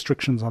the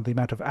restrictions on the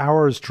amount of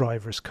hours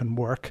drivers can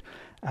work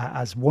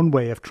as one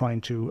way of trying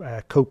to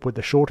cope with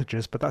the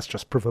shortages, but that's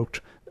just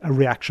provoked a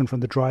reaction from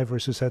the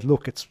drivers who said,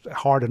 look, it's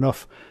hard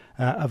enough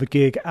of a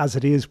gig as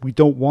it is. We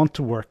don't want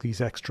to work these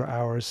extra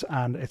hours,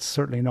 and it's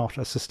certainly not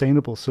a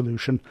sustainable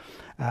solution.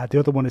 The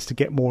other one is to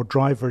get more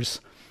drivers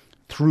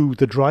through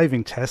the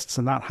driving tests,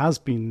 and that has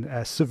been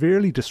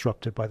severely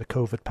disrupted by the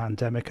COVID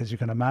pandemic, as you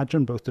can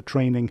imagine, both the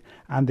training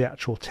and the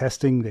actual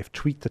testing. They've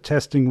tweaked the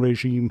testing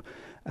regime,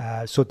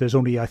 so there's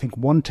only, I think,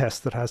 one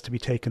test that has to be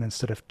taken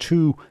instead of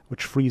two,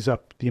 which frees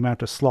up the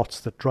amount of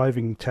slots that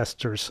driving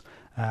testers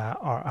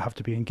have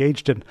to be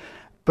engaged in.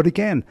 But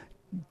again,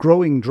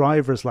 growing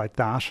drivers like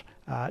that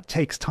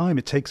takes time.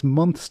 It takes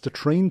months to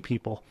train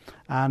people,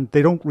 and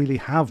they don't really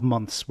have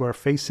months. We're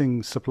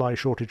facing supply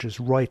shortages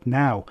right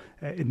now.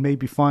 It may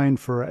be fine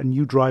for a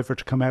new driver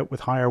to come out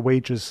with higher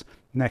wages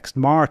next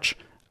March,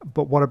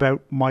 but what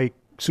about my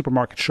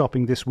supermarket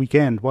shopping this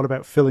weekend? What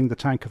about filling the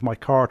tank of my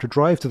car to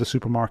drive to the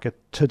supermarket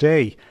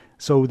today?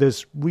 So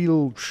there's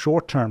real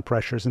short-term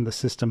pressures in the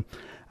system,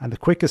 and the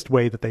quickest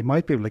way that they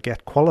might be able to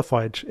get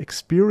qualified,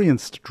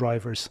 experienced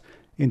drivers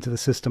into the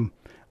system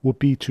would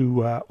be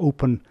to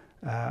open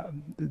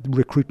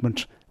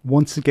recruitment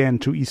once again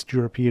to East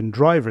European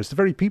drivers, the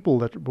very people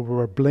that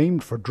were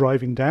blamed for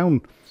driving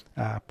down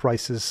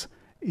prices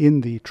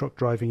in the truck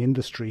driving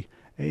industry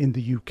in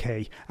the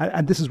UK.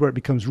 And this is where it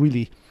becomes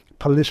really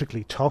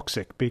politically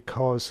toxic,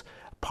 because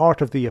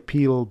part of the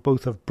appeal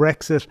both of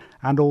Brexit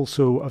and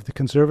also of the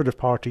Conservative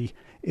Party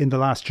in the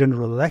last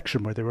general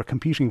election, where they were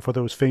competing for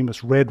those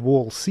famous red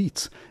wall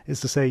seats, is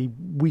to say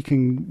we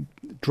can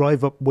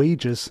drive up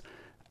wages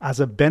as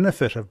a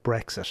benefit of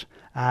Brexit.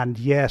 And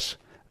yet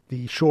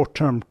the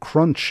short-term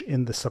crunch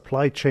in the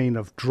supply chain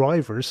of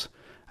drivers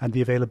and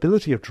the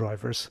availability of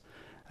drivers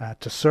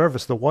to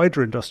service the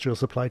wider industrial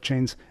supply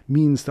chains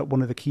means that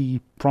one of the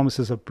key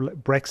promises of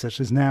Brexit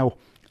is now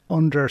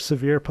under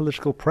severe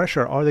political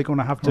pressure? Are they going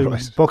to have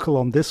to buckle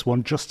on this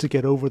one just to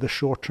get over the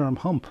short-term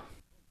hump?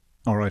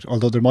 All right,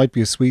 although there might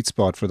be a sweet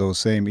spot for those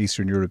same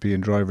Eastern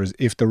European drivers.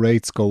 If the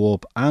rates go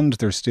up and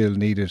they're still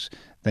needed,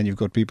 then you've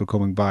got people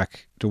coming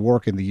back to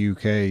work in the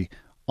UK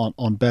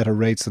on better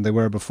rates than they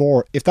were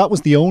before. If that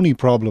was the only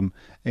problem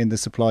in the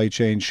supply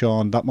chain,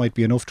 Sean, that might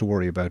be enough to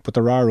worry about. But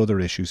there are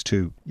other issues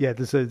too. Yeah,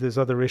 there's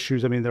other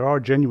issues. I mean, there are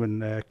genuine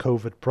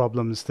COVID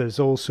problems. There's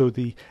also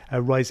the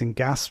rising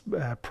gas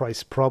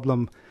price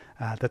problem.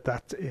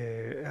 That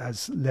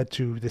has led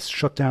to this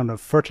shutdown of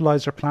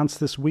fertilizer plants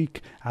this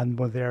week, and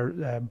one of their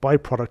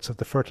byproducts of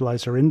the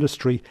fertilizer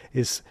industry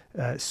is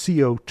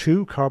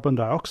CO2, carbon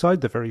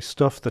dioxide, the very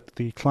stuff that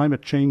the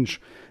climate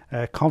change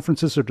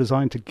conferences are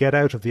designed to get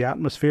out of the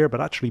atmosphere,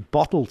 but actually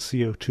bottled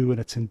CO2 in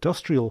its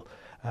industrial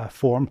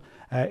form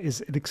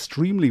is an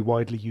extremely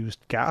widely used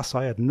gas.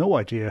 I had no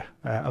idea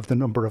of the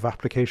number of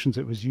applications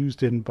it was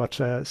used in, but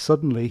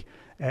suddenly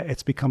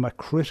it's become a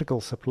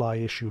critical supply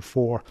issue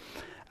for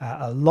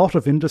a lot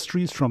of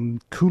industries, from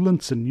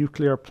coolants and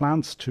nuclear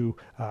plants to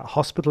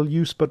hospital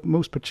use, but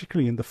most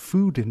particularly in the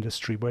food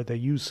industry, where they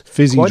use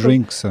fizzy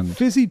drinks.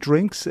 Fizzy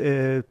drinks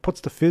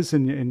puts the fizz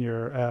in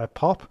your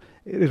pop.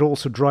 It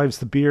also drives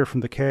the beer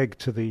from the keg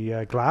to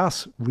the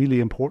glass. Really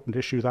important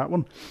issue, that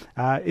one.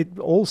 It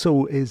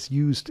also is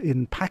used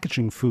in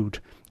packaging food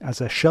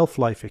as a shelf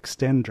life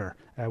extender.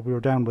 We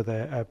were down with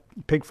a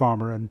pig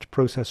farmer and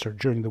processor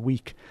during the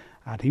week,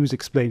 and he was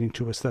explaining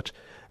to us that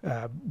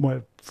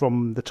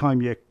from the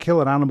time you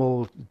kill an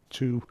animal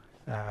to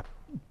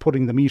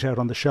putting the meat out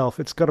on the shelf,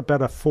 it's got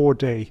about a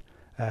 4-day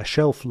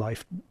shelf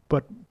life.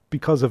 But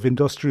because of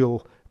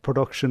industrial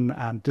production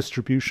and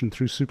distribution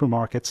through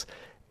supermarkets,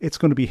 it's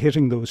going to be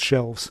hitting those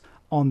shelves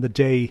on the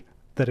day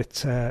that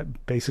it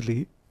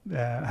basically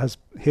has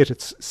hit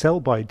its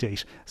sell-by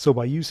date. So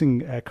by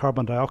using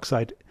carbon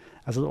dioxide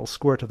as a little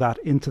squirt of that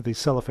into the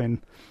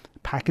cellophane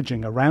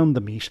packaging around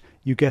the meat,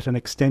 you get an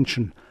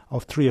extension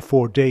of 3 or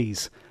 4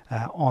 days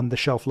on the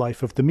shelf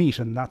life of the meat.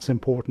 And that's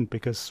important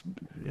because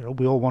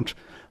we all want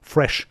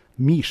fresh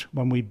meat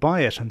when we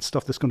buy it, and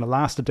stuff that's going to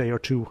last a day or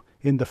two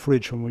in the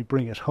fridge when we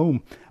bring it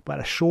home. But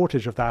a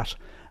shortage of that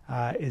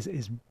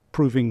is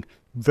proving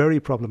very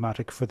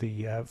problematic for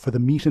the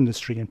meat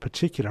industry in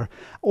particular.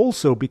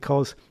 Also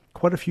because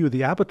quite a few of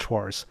the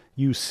abattoirs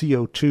use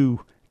CO2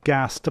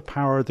 gas to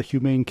power the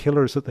humane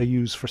killers that they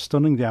use for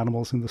stunning the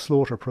animals in the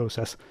slaughter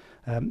process.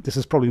 This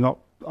is probably not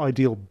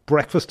ideal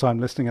breakfast time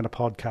listening in a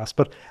podcast,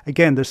 but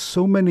again, there's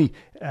so many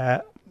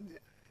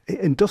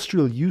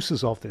industrial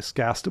uses of this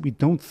gas that we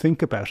don't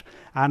think about,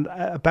 and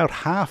about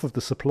half of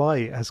the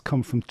supply has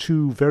come from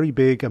 2 very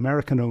big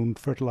American-owned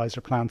fertilizer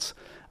plants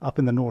up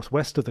in the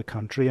northwest of the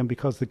country. And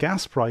because the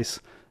gas price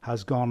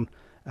has gone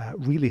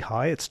really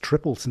high, it's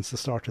tripled since the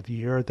start of the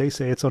year, they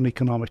say it's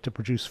uneconomic to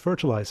produce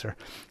fertilizer.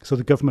 So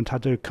the government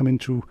had to come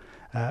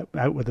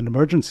out with an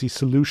emergency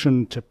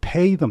solution to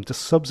pay them, to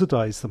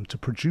subsidize them to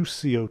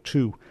produce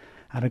CO2,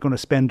 and are going to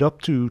spend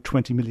up to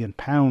 £20 million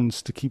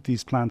to keep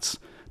these plants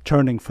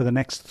turning for the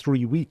next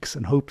 3 weeks,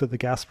 and hope that the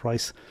gas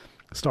price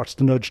starts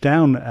to nudge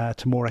down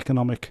to more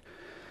economic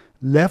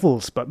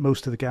levels. But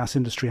most of the gas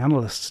industry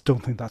analysts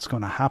don't think that's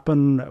going to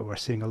happen. We're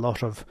seeing a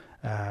lot of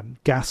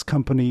gas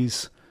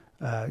companies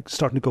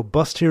starting to go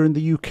bust here in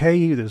the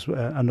UK. There's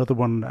another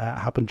one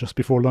happened just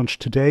before lunch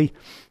today.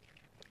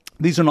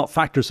 These are not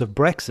factors of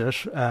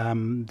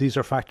Brexit. These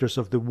are factors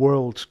of the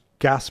world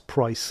gas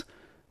price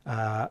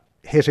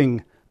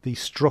hitting the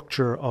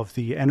structure of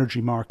the energy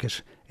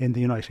market in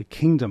the United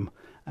Kingdom,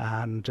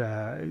 and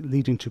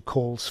leading to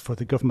calls for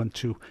the government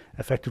to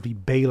effectively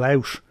bail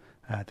out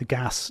the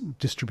gas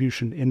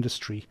distribution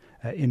industry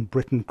in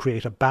Britain,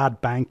 create a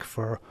bad bank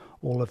for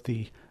all of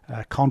the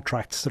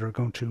contracts that are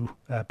going to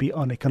be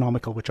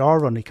uneconomical, which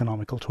are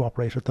uneconomical to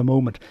operate at the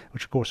moment,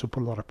 which of course will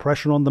put a lot of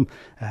pressure on them,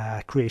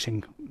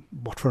 creating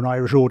what for an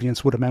Irish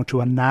audience would amount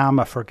to a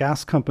NAMA for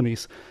gas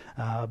companies.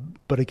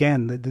 But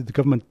again, the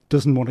government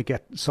doesn't want to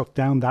get sucked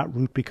down that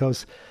route,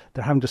 because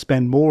they're having to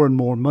spend more and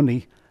more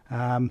money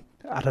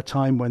at a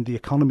time when the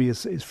economy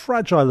is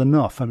fragile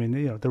enough. I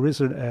mean, there is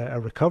a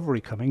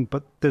recovery coming,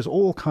 but there's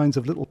all kinds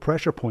of little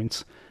pressure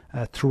points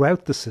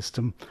throughout the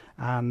system,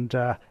 and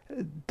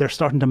they're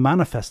starting to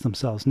manifest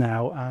themselves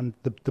now, and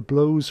the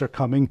blows are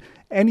coming.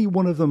 Any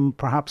one of them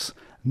perhaps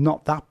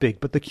not that big,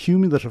 but the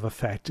cumulative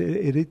effect,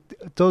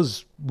 it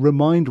does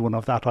remind one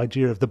of that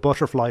idea of the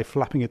butterfly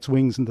flapping its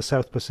wings in the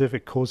South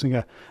Pacific, causing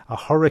a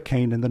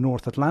hurricane in the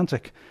North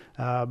Atlantic.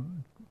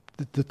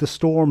 The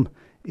storm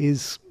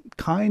is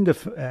kind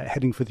of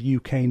heading for the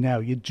UK now.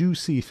 You do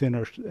see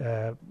thinner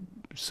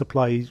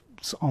supplies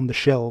on the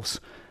shelves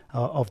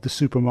of the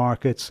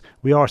supermarkets.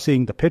 We are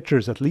seeing the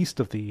pictures, at least,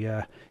 of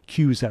the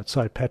queues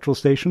outside petrol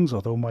stations,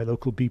 although my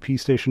local BP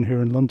station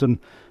here in London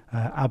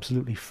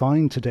absolutely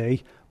fine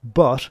today.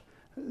 But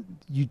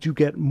you do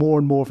get more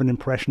and more of an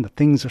impression that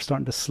things are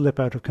starting to slip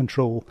out of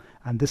control,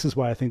 and this is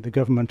why I think the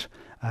government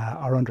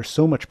are under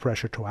so much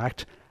pressure to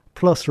act.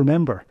 Plus,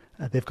 remember,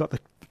 they've got the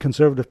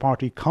Conservative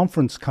Party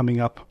conference coming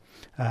up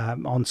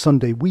on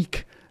Sunday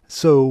week,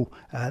 So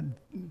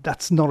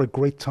that's not a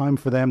great time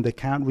for them. They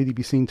can't really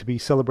be seen to be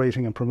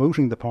celebrating and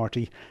promoting the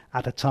party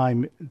at a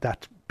time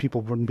that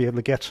people wouldn't be able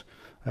to get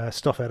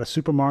stuff out of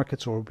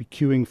supermarkets or be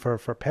queuing for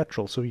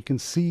petrol. So you can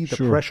see the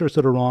pressures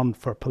that are on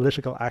for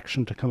political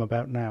action to come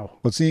about now.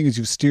 Well, seeing as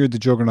you've steered the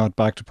juggernaut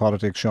back to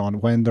politics, Sean,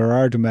 when there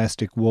are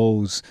domestic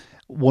woes,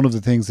 one of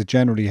the things that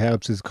generally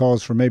helps is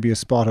cause for maybe a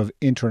spot of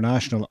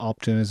international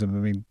optimism. I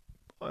mean,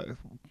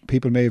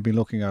 people may have been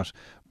looking at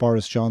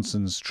Boris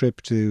Johnson's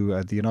trip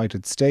to the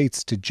United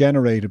States to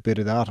generate a bit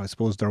of that. I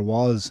suppose there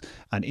was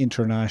an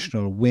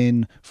international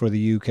win for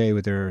the UK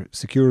with their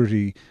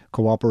security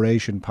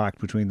cooperation pact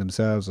between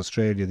themselves,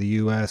 Australia, the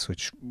US,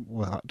 which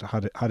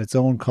had its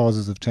own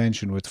causes of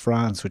tension with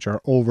France, which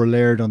are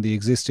overlaid on the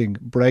existing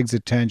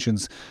Brexit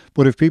tensions.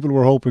 But if people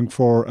were hoping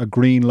for a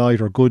green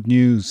light or good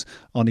news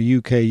on a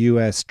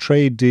UK-US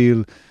trade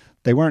deal,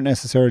 they weren't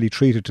necessarily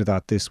treated to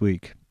that this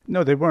week.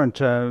 No, they weren't.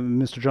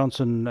 Mr.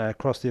 Johnson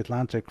crossed the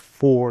Atlantic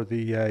for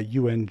the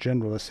UN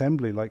General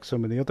Assembly, like so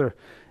many other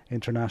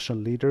international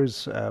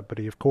leaders, but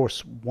he, of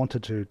course,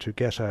 wanted to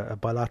get a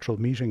bilateral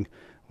meeting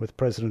with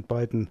President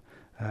Biden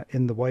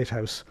in the White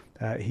House.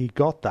 He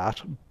got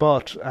that,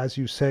 but as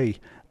you say,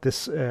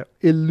 this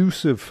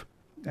elusive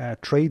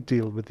trade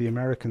deal with the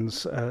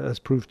Americans has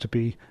proved to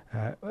be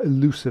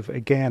elusive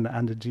again,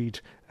 and indeed,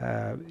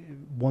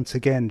 once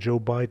again, Joe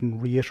Biden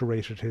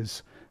reiterated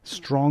his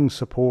strong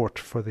support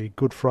for the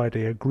Good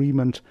Friday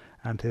Agreement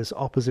and his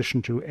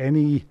opposition to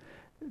any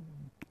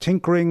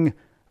tinkering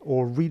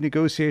or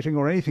renegotiating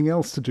or anything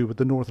else to do with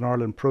the Northern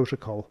Ireland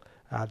Protocol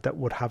that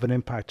would have an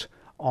impact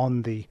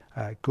on the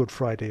Good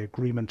Friday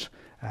Agreement.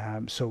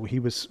 So he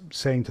was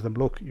saying to them,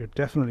 look, you're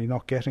definitely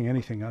not getting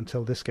anything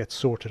until this gets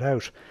sorted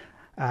out.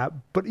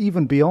 But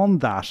even beyond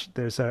that,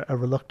 there's a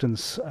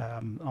reluctance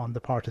on the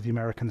part of the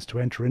Americans to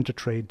enter into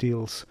trade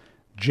deals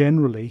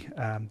generally.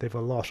 They've a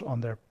lot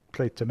on their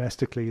plate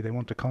domestically. They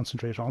want to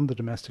concentrate on the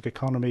domestic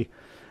economy,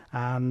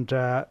 and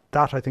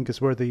that, I think,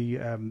 is where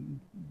the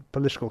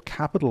political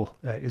capital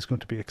is going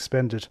to be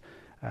expended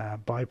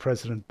by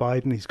President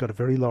Biden. He's got a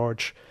very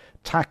large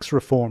tax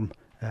reform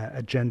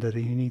agenda that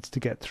he needs to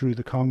get through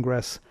the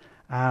Congress,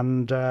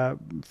 and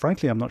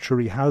frankly, I'm not sure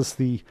he has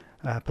the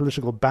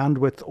political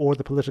bandwidth or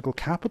the political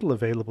capital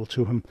available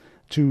to him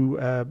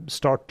to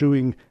start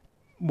doing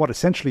what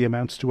essentially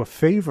amounts to a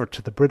favour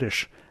to the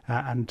British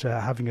and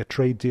having a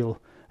trade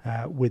deal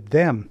with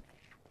them.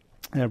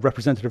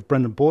 Representative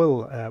Brendan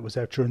Boyle was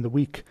out during the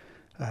week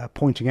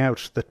pointing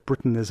out that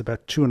Britain is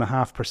about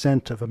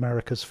 2.5% of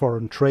America's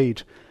foreign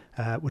trade,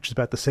 which is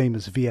about the same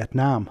as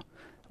Vietnam,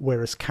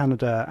 whereas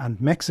Canada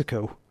and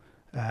Mexico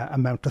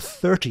amount to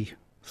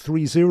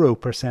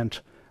 30%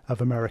 of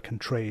American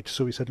trade.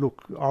 So he said,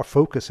 look, our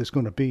focus is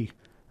going to be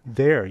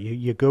there.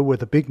 You go where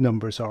the big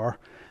numbers are.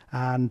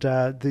 And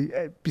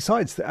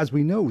besides, as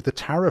we know, the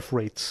tariff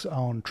rates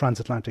on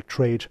transatlantic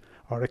trade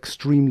are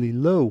extremely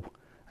low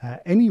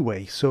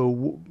anyway.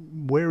 So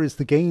where is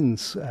the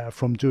gains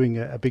from doing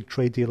a big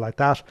trade deal like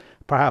that?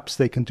 Perhaps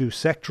they can do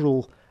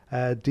sectoral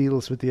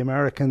deals with the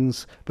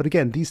Americans. But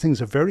again, these things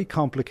are very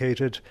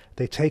complicated.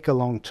 They take a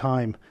long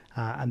time.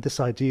 And this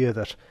idea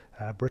that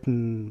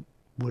Britain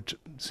would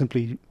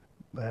simply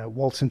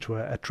waltz into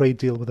a trade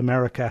deal with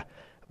America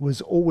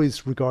was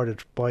always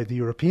regarded by the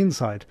European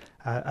side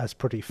as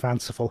pretty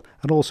fanciful,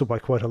 and also by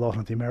quite a lot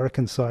on the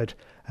American side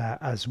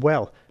as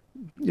well.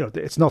 You know,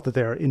 it's not that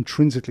they're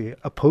intrinsically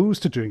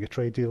opposed to doing a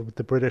trade deal with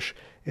the British.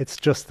 It's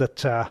just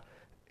that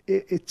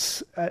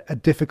it's a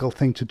difficult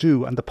thing to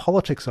do, and the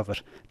politics of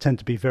it tend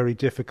to be very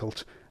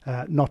difficult,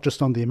 not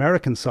just on the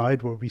American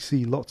side, where we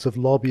see lots of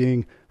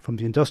lobbying from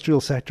the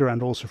industrial sector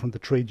and also from the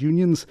trade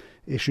unions,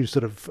 issues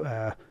that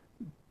have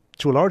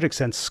to a large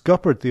extent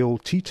scuppered the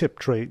old TTIP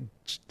trade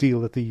deal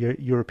that the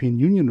European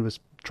Union was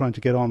trying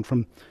to get on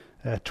from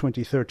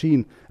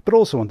 2013, but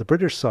also on the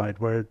British side,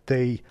 where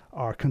they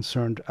are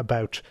concerned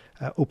about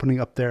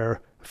opening up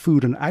their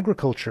food and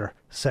agriculture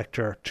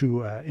sector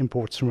to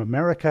imports from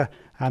America,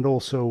 and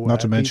also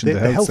not to mention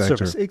the health sector.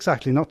 Service.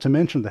 Exactly, not to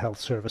mention the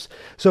health service.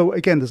 So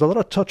again, there's a lot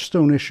of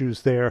touchstone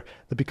issues there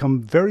that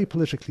become very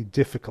politically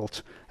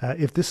difficult.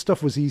 If this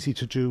stuff was easy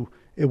to do,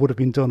 it would have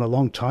been done a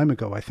long time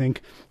ago, I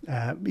think,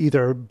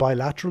 either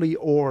bilaterally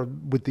or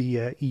with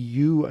the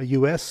EU,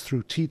 US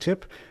through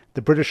TTIP.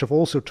 The British have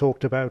also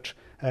talked about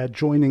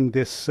joining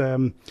this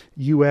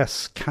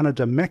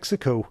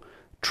US-Canada-Mexico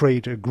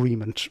trade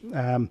agreement.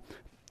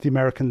 The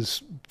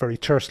Americans very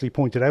tersely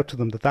pointed out to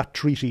them that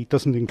treaty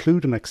doesn't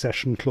include an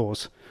accession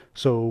clause.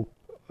 So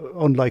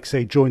unlike,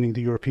 say, joining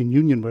the European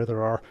Union, where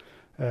there are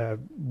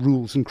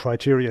rules and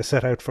criteria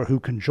set out for who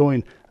can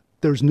join,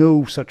 there's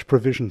no such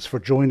provisions for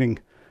joining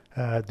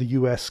the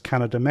US,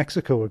 Canada,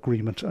 Mexico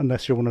agreement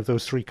unless you're one of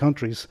those three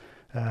countries.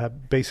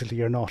 Basically,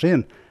 you're not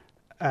in.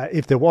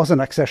 If there was an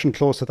accession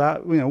clause to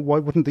that, why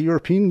wouldn't the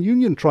European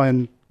Union try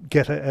and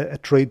get a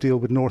trade deal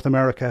with North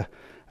America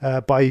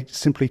by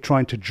simply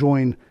trying to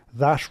join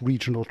that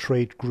regional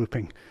trade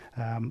grouping?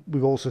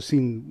 We've also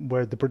seen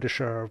where the British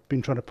have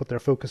been trying to put their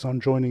focus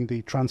on joining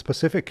the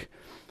Trans-Pacific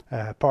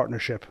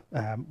Partnership,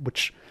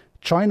 which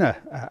China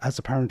has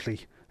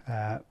apparently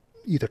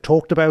either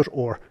talked about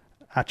or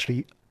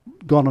actually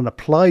gone and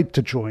applied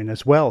to join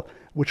as well,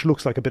 which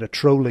looks like a bit of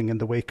trolling in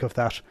the wake of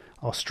that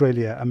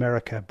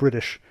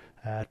Australia-America-British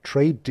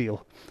trade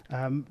deal.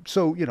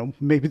 So,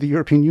 maybe the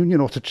European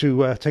Union ought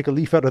to take a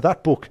leaf out of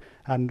that book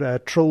and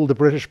troll the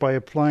British by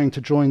applying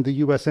to join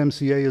the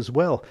USMCA as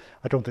well.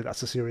 I don't think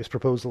that's a serious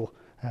proposal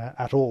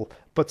at all.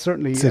 But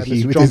certainly,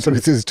 Mr. Johnson,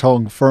 with his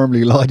tongue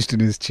firmly lodged in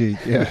his cheek.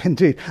 Yeah,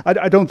 indeed.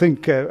 I don't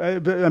think.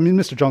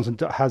 Mr. Johnson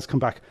has come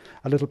back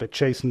a little bit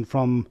chastened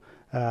from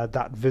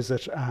that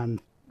visit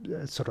and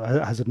sort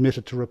of has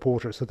admitted to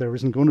reporters that there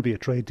isn't going to be a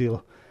trade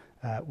deal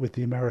with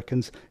the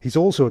Americans. He's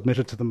also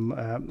admitted to them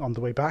on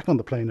the way back on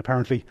the plane,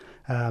 apparently,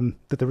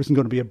 that there isn't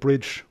going to be a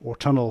bridge or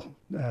tunnel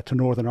to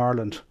Northern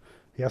Ireland.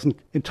 He hasn't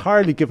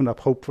entirely given up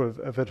hope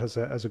of it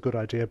as a good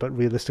idea, but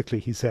realistically,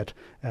 he said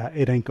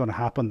it ain't going to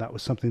happen. That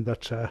was something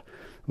that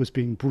was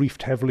being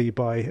briefed heavily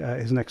by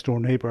his next door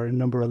neighbour in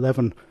number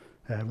 11,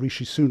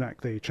 Rishi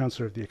Sunak, the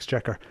Chancellor of the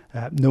Exchequer.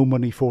 No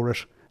money for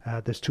it.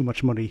 There's too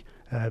much money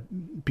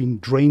being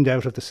drained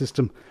out of the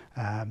system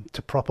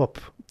to prop up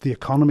the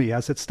economy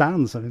as it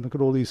stands. I mean, look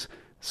at all these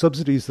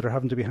subsidies that are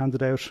having to be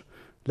handed out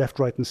left,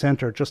 right and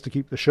centre just to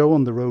keep the show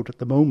on the road at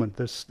the moment.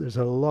 There's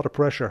a lot of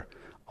pressure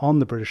on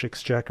the British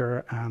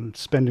Exchequer, and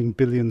spending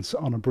billions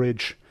on a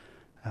bridge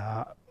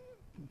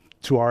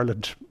to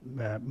Ireland,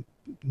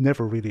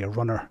 never really a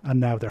runner, and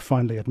now they're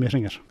finally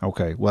admitting it.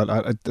 Okay, well,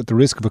 at the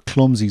risk of a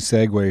clumsy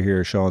segue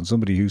here, Sean,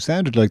 somebody who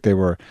sounded like they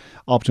were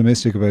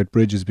optimistic about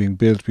bridges being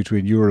built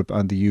between Europe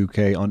and the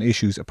UK on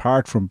issues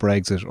apart from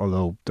Brexit,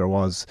 although there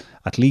was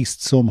at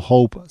least some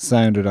hope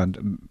sounded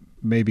and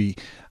maybe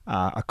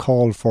a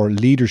call for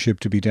leadership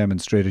to be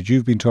demonstrated.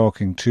 You've been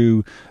talking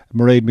to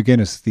Mairead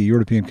McGuinness, the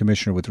European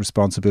Commissioner with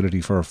responsibility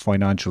for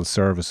financial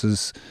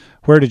services.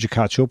 Where did you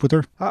catch up with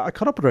her? I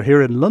caught up with her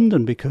here in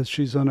London because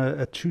she's on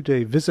a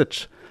 2-day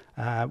visit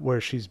where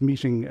she's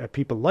meeting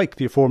people like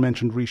the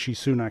aforementioned Rishi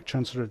Sunak,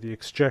 Chancellor of the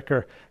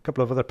Exchequer, a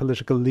couple of other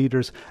political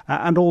leaders,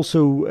 and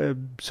also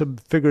some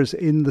figures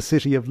in the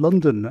City of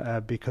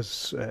London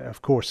because,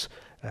 of course,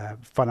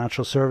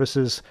 financial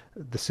services,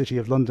 the City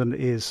of London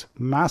is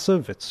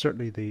massive. It's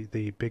certainly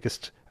the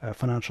biggest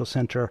financial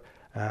centre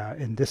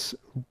in this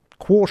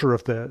quarter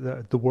of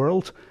the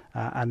world.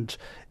 And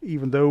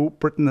even though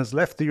Britain has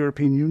left the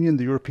European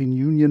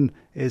Union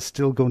is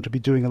still going to be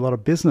doing a lot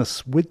of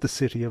business with the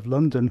City of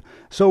London.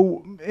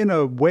 So in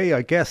a way,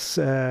 I guess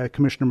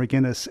Commissioner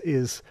McGuinness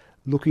is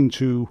looking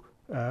to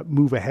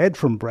move ahead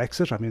from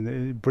Brexit. I mean,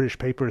 the British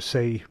papers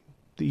say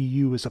the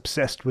EU is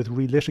obsessed with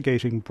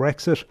relitigating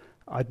Brexit.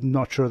 I'm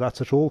not sure that's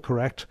at all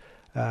correct.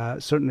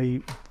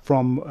 Certainly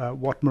from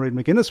what Mairead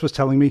McGuinness was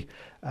telling me,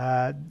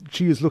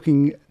 she is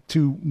looking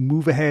to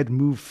move ahead,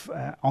 move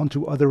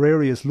onto other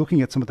areas,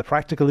 looking at some of the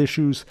practical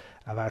issues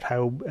about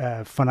how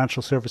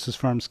financial services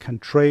firms can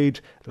trade,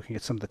 looking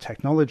at some of the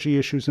technology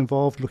issues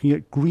involved, looking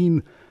at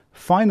green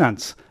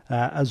finance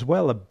as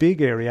well, a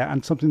big area,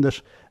 and something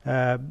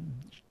that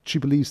she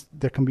believes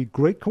there can be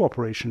great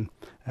cooperation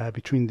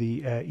between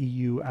the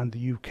EU and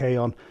the UK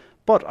on.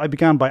 But I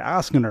began by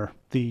asking her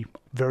the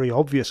very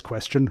obvious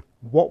question,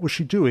 what was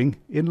she doing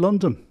in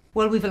London?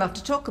 Well, we've a lot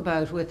to talk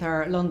about with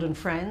our London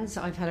friends.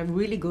 I've had a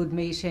really good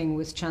meeting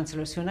with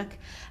Chancellor Sunak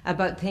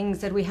about things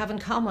that we have in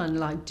common,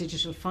 like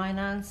digital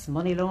finance,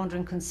 money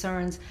laundering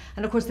concerns,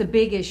 and of course the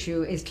big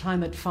issue is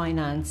climate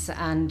finance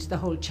and the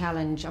whole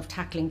challenge of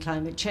tackling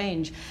climate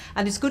change.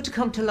 And it's good to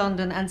come to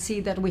London and see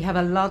that we have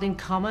a lot in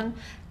common.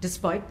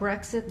 Despite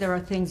Brexit, there are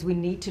things we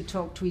need to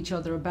talk to each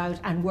other about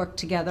and work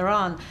together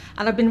on.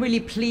 And I've been really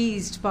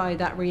pleased by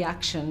that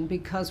reaction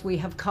because we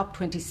have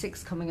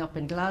COP26 coming up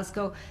in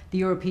Glasgow. The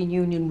European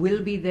Union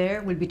will be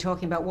there. We'll be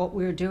talking about what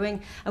we're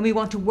doing. And we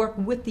want to work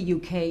with the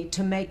UK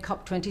to make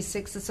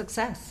COP26 a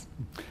success.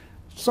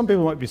 Some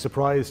people might be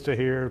surprised to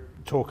hear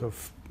talk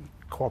of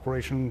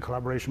cooperation,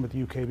 collaboration with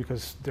the UK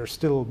because they're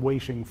still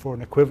waiting for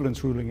an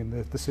equivalence ruling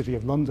in the City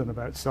of London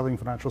about selling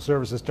financial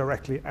services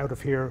directly out of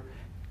here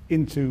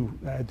into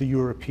the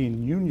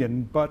European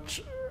Union. But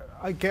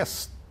I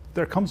guess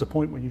there comes a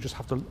point when you just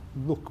have to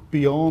look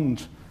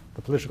beyond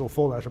the political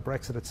fallout of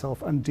Brexit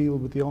itself and deal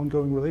with the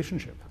ongoing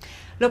relationship.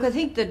 Look, I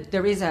think that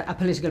there is a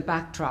political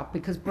backdrop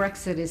because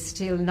Brexit is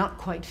still not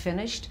quite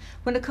finished.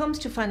 When it comes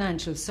to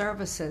financial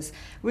services,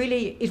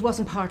 really it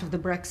wasn't part of the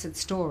Brexit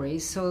story.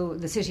 So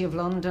the City of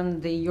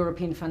London, the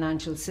European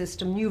financial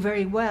system knew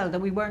very well that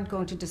we weren't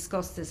going to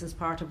discuss this as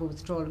part of a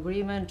withdrawal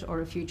agreement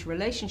or a future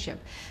relationship.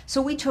 So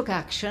we took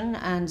action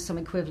and some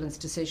equivalence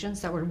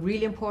decisions that were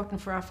really important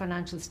for our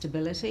financial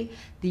stability.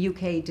 The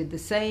UK did the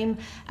same,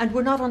 and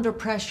we're not under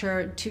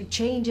pressure to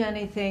change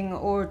anything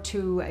or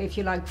to, if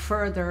you like,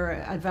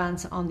 further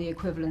advance on the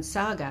equivalent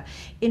saga.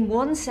 In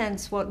one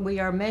sense, what we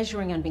are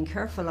measuring and being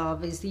careful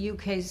of is the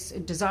UK's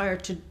desire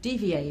to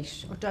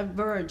deviate or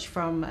diverge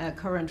from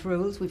current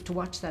rules. We have to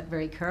watch that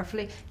very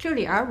carefully.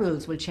 Clearly, our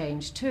rules will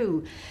change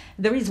too.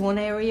 There is one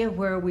area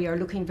where we are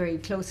looking very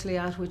closely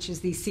at, which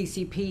is the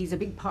CCPs, a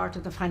big part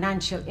of the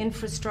financial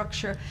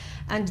infrastructure.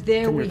 And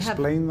there Can you we have...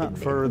 explain that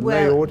for the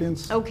lay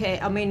audience? Okay,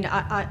 I mean,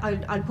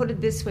 I'll put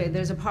it this way.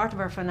 There's a part of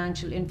our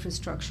financial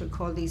infrastructure structure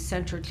called these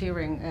centre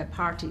clearing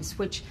parties,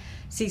 which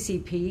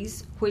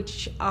CCPs,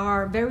 which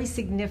are very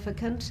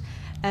significant.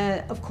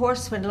 Of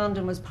course, when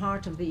London was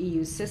part of the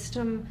EU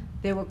system,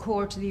 they were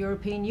core to the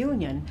European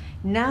Union.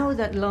 Now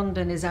that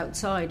London is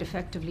outside,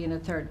 effectively in a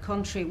third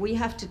country, we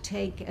have to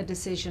take a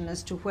decision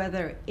as to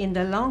whether, in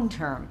the long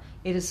term,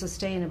 it is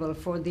sustainable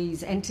for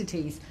these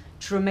entities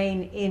to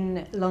remain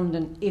in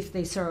London if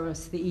they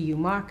service the EU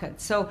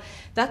market. So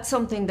that's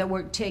something that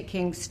we're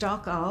taking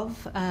stock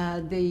of.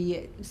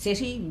 The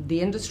city, the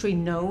industry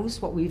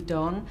knows what we've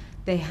done.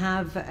 They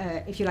have,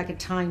 if you like, a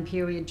time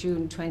period,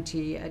 June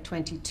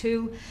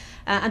 2022,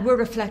 and we're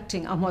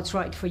reflecting on what's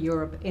right for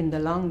Europe in the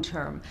long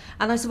term.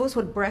 And I suppose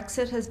what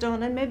Brexit has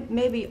done, and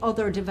maybe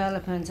other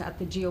developments at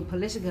the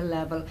geopolitical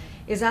level,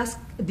 is ask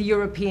the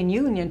European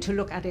Union to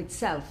look at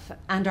itself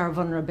and our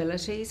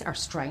vulnerabilities, our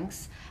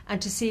strengths,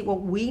 and to see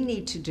what we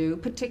need to do,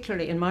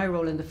 particularly in my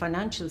role in the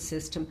financial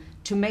system,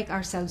 to make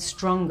ourselves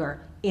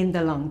stronger in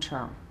the long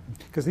term.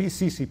 Because these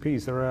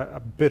CCPs, they're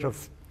a bit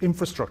of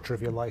infrastructure,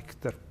 if you like,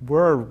 that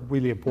were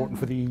really important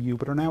for the EU,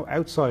 but are now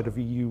outside of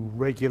EU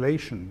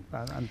regulation.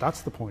 And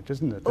that's the point,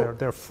 isn't it?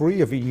 They're free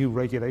of EU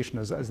regulation,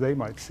 as they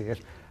might see it,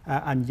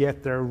 and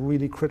yet they're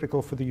really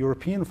critical for the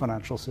European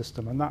financial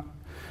system. And that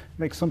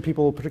makes some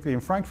people, particularly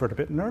in Frankfurt, a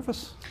bit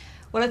nervous.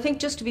 Well, I think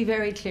just to be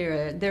very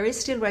clear, there is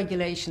still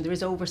regulation, there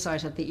is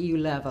oversight at the EU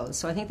level.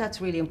 So I think that's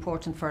really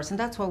important for us, and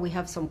that's why we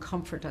have some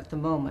comfort at the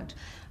moment.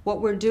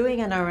 What we're doing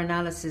in our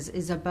analysis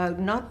is about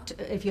not,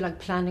 if you like,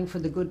 planning for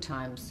the good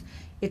times.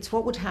 It's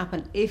what would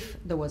happen if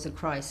there was a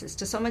crisis.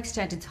 To some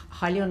extent, it's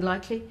highly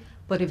unlikely,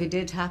 but if it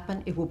did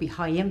happen, it will be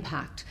high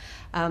impact.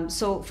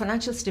 So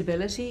financial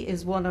stability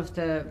is one of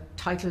the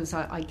titles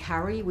I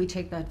carry. We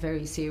take that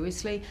very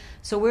seriously.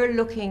 So we're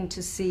looking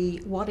to see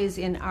what is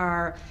in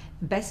our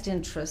best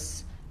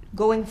interests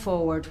going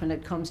forward when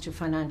it comes to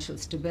financial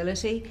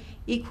stability.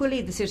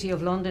 Equally, the City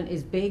of London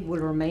is big, will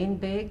remain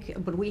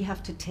big, but we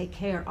have to take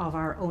care of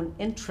our own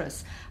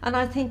interests. And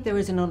I think there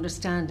is an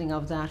understanding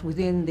of that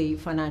within the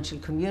financial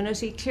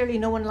community. Clearly,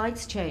 no one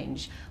likes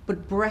change,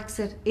 but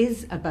Brexit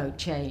is about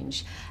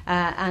change.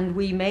 And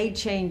we made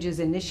changes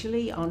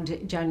initially on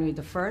January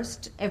the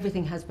 1st.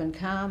 Everything has been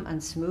calm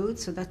and smooth,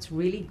 so that's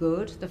really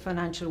good. The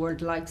financial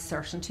world likes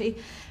certainty.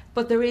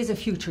 But there is a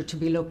future to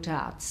be looked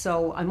at.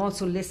 So I'm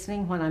also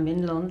listening when I'm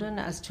in London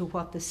as to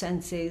what the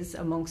sense is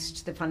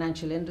amongst the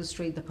financial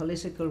industry, the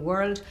political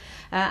world.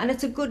 And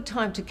it's a good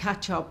time to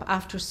catch up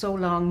after so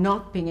long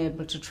not being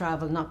able to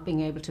travel, not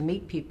being able to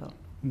meet people.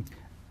 Do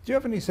you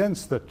have any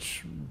sense that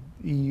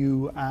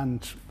EU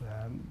and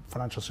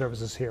financial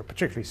services here,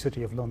 particularly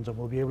City of London,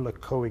 will be able to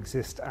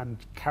coexist and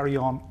carry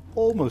on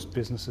almost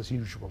business as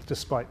usual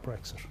despite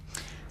Brexit?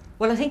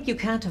 Well, I think you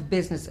can't have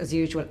business as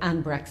usual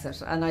and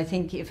Brexit. And I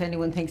think if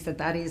anyone thinks that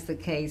that is the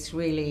case,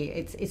 really,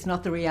 it's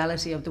not the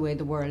reality of the way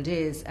the world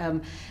is.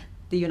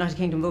 The United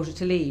Kingdom voted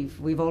to leave.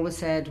 We've always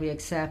said we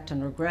accept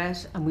and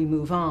regret and we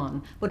move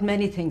on. But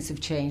many things have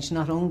changed,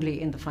 not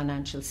only in the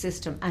financial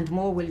system, and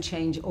more will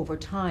change over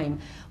time.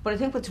 But I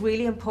think what's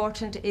really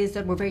important is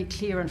that we're very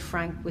clear and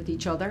frank with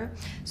each other.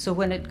 So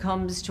when it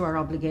comes to our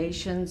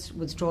obligations,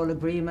 withdrawal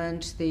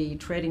agreement, the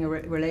trading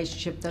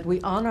relationship, that we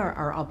honour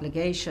our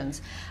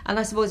obligations. And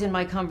I suppose in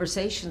my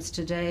conversations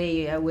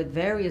today with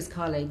various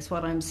colleagues,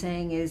 what I'm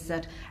saying is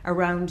that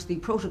around the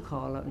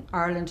protocol on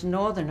Ireland and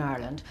Northern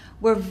Ireland,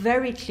 we're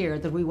very clear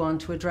that we want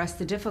to address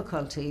the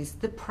difficulties,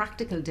 the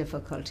practical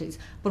difficulties,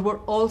 but we're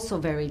also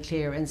very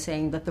clear in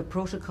saying that the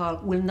protocol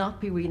will not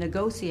be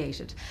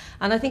renegotiated.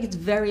 And I think it's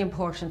very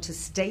important to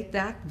state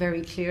that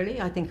very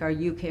clearly. I think our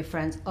UK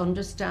friends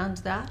understand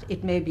that.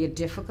 It may be a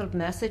difficult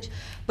message,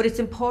 but it's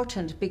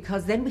important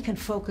because then we can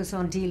focus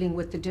on dealing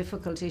with the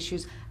difficult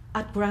issues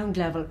at ground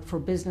level for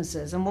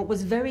businesses. And what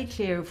was very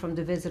clear from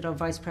the visit of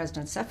Vice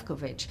President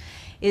Šefčovič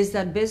is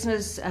that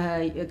business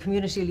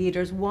community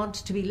leaders want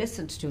to be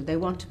listened to. They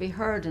want to be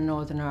heard in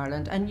Northern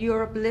Ireland. And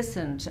Europe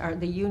listened, or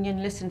the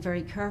Union listened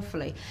very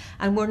carefully.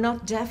 And we're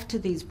not deaf to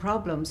these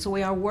problems, so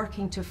we are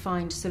working to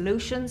find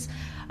solutions.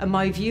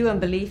 My view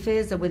and belief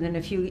is that within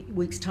a few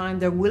weeks' time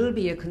there will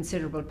be a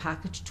considerable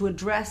package to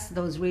address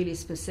those really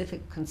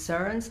specific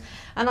concerns.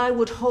 And I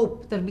would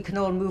hope that we can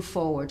all move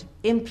forward,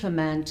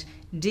 implement,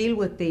 deal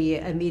with the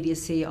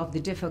immediacy of the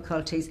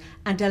difficulties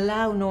and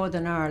allow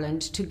Northern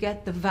Ireland to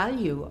get the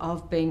value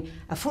of being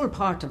a full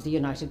part of the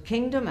United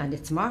Kingdom and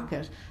its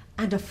market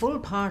and a full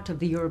part of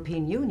the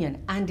European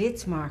Union and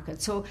its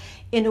market. So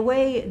in a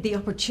way, the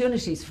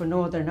opportunities for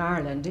Northern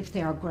Ireland, if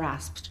they are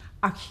grasped,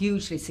 are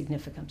hugely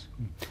significant.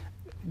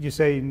 You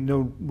say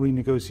no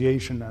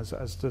renegotiation,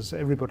 as does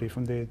everybody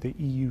from the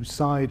EU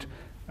side,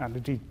 and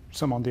indeed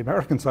some on the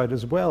American side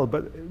as well,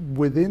 but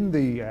within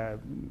the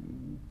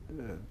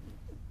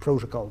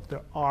protocol,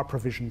 there are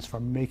provisions for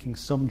making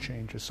some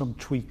changes, some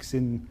tweaks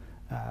in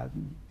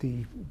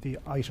the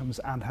items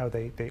and how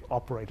they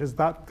operate. Is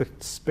that the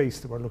space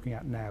that we're looking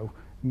at now,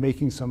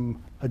 making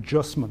some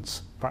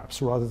adjustments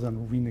perhaps rather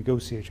than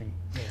renegotiating?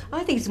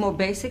 I think it's more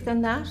basic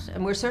than that,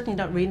 and we're certainly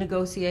not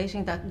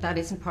renegotiating. That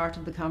isn't part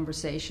of the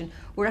conversation.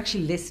 We're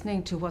actually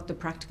listening to what the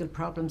practical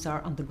problems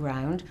are on the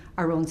ground,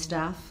 our own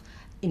staff,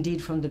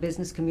 indeed from the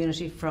business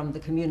community, from the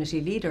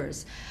community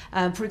leaders.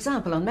 For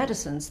example, on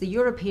medicines, the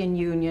European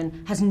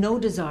Union has no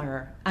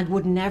desire and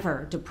would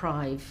never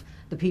deprive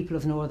the people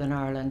of Northern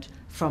Ireland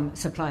from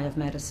supply of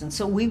medicine.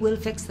 So we will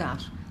fix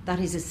that. That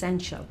is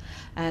essential.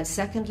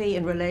 Secondly,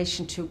 in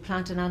relation to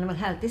plant and animal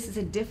health, this is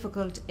a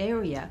difficult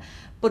area,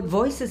 but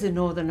voices in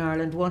Northern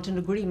Ireland want an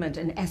agreement,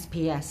 an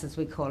SPS as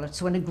we call it,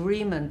 so an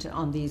agreement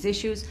on these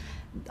issues.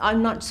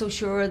 I'm not so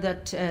sure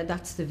that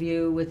that's the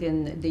view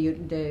within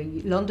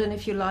the London,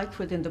 if you like,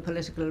 within the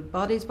political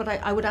bodies, but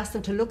I would ask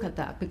them to look at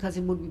that because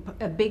it would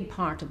be a big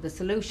part of the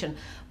solution.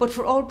 But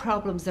for all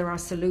problems, there are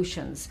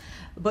solutions.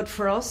 But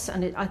for us,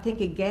 and I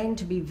think again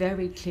to be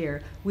very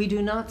clear, we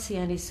do not see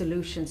any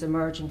solutions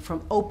emerging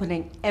from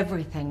opening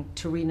everything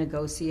to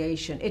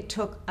renegotiation. It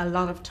took a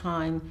lot of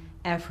time,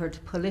 effort,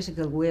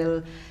 political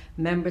will.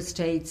 Member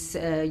states,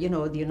 the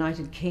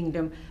United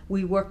Kingdom,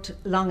 we worked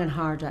long and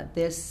hard at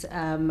this.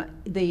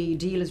 The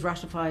deal is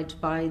ratified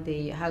by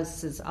the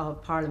Houses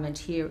of Parliament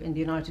here in the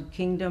United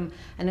Kingdom,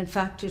 and in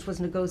fact it was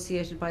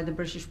negotiated by the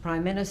British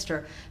Prime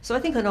Minister. So I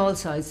think on all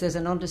sides there's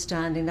an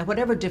understanding that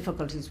whatever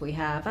difficulties we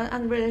have,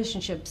 and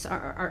relationships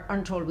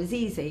aren't always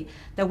easy,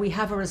 that we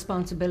have a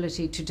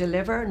responsibility to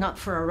deliver, not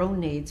for our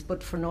own needs,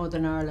 but for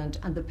Northern Ireland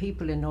and the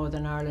people in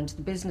Northern Ireland,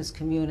 the business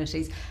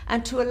communities,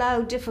 and to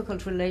allow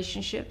difficult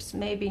relationships,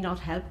 maybe not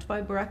helped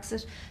by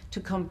Brexit, to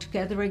come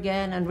together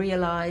again and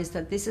realise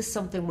that this is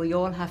something we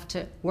all have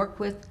to work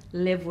with,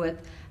 live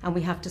with, and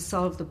we have to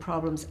solve the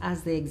problems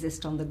as they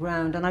exist on the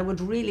ground. And I would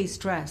really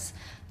stress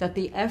that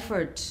the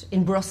effort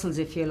in Brussels,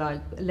 if you like,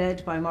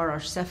 led by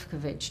Maroš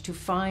Šefčovič, to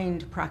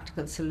find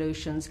practical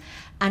solutions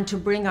and to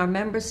bring our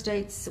member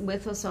states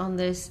with us on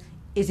this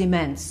is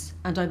immense.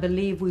 And I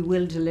believe we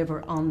will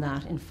deliver on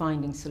that in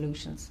finding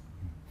solutions.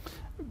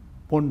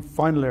 One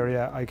final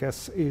area, I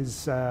guess,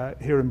 is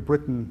here in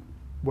Britain,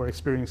 we're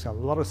experiencing a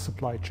lot of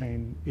supply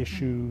chain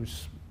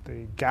issues.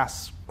 The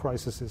gas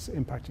crisis is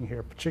impacting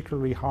here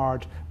particularly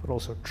hard, but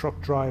also truck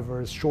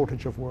drivers,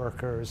 shortage of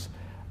workers,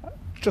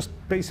 just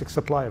basic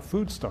supply of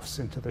foodstuffs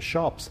into the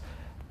shops.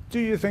 Do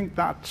you think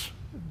that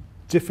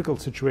difficult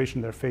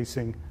situation they're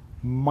facing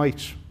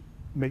might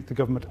make the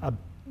government a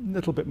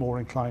little bit more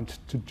inclined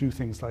to do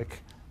things like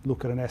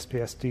look at an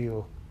SPS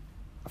deal,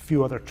 a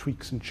few other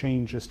tweaks and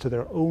changes to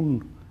their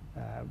own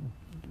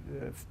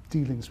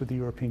dealings with the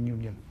European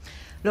Union?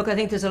 Look, I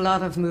think there's a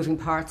lot of moving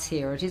parts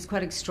here. It is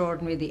quite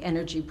extraordinary, the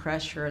energy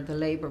pressure, the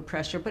labour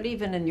pressure, but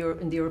even in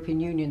the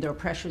European Union there are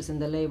pressures in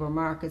the labour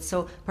market.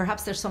 So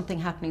perhaps there's something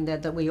happening there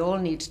that we all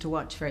need to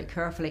watch very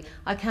carefully.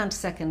 I can't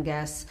second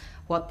guess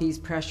what these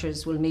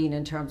pressures will mean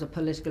in terms of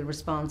political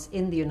response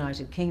in the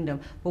United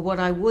Kingdom. But what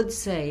I would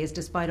say is,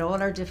 despite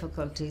all our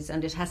difficulties,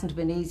 and it hasn't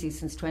been easy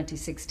since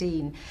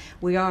 2016,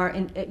 we are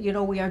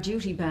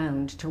duty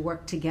bound to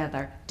work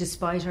together,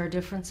 despite our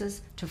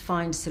differences, to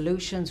find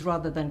solutions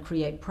rather than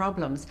create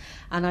problems.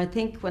 And I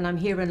think when I'm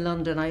here in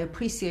London, I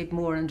appreciate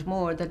more and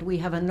more that we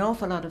have an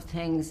awful lot of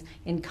things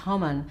in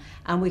common,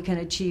 and we can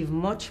achieve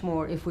much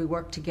more if we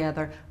work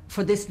together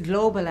for this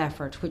global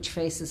effort which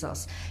faces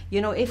us.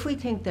 If we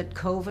think that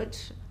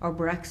COVID or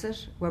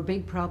Brexit were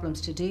big problems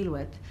to deal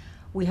with,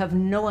 we have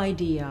no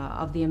idea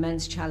of the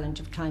immense challenge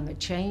of climate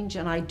change.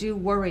 And I do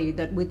worry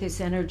that with this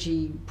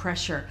energy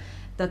pressure,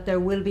 that there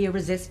will be a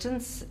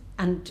resistance,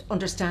 and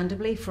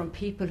understandably, from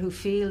people who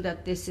feel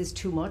that this is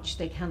too much,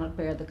 they cannot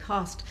bear the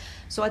cost.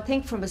 So I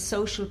think from a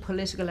social,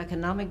 political,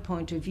 economic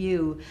point of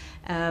view,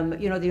 the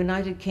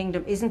United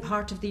Kingdom isn't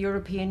part of the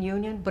European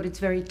Union, but it's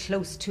very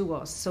close to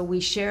us. So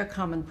we share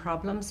common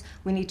problems.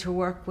 We need to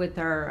work with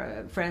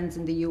our friends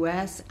in the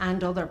US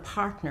and other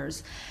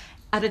partners.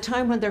 At a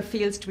time when there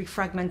feels to be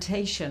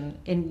fragmentation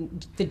in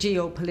the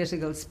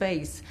geopolitical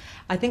space,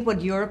 I think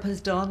what Europe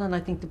has done, and I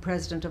think the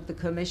President of the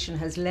Commission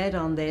has led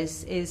on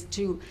this, is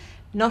to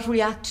not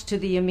react to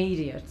the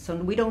immediate. So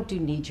we don't do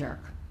knee-jerk.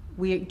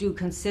 We do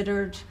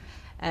considered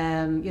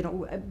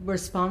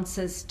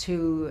responses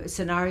to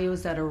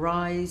scenarios that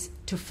arise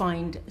to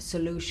find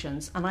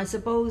solutions. And I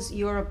suppose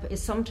Europe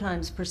is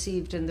sometimes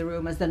perceived in the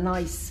room as the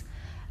nice,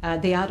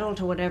 the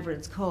adult, or whatever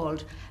it's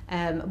called,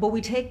 but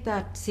we take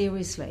that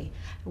seriously.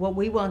 What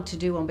we want to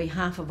do on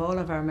behalf of all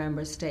of our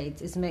member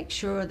states is make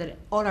sure that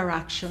all our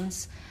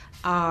actions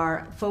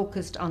are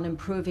focused on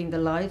improving the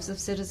lives of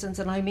citizens,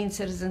 and I mean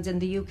citizens in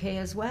the UK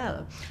as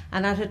well.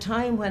 And at a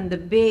time when the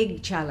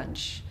big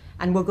challenge,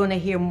 and we're going to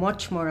hear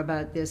much more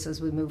about this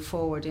as we move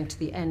forward into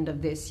the end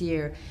of this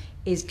year,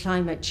 is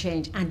climate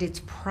change and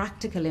its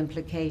practical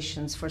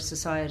implications for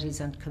societies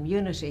and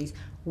communities,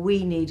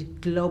 we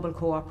need global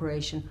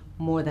cooperation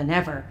more than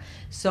ever.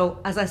 So,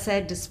 as I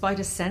said, despite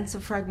a sense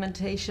of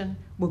fragmentation,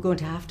 we're going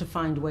to have to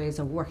find ways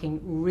of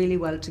working really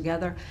well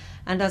together.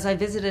 And as I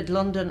visited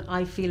London,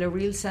 I feel a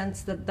real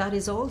sense that that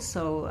is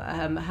also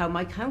how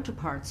my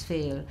counterparts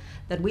feel,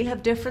 that we'll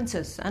have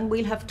differences and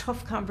we'll have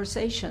tough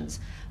conversations,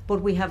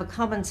 but we have a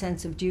common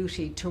sense of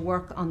duty to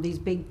work on these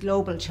big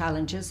global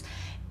challenges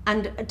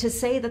And to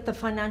say that the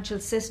financial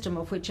system,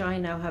 of which I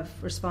now have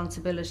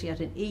responsibility at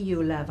an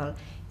EU level,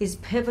 is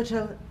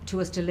pivotal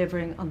to us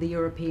delivering on the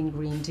European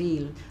Green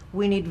Deal.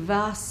 We need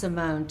vast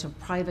amount of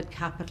private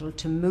capital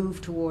to move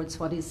towards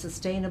what is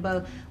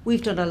sustainable.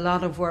 We've done a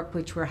lot of work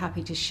which we're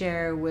happy to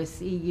share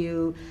with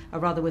EU, or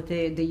rather with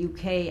the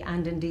UK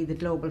and indeed the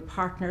global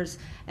partners,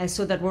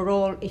 so that we're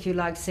all, if you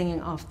like,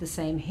 singing off the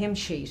same hymn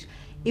sheet.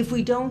 If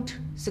we don't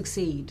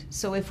succeed,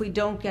 so if we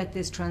don't get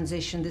this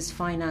transition, this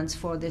finance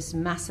for this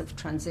massive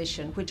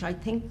transition, which I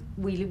think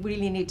we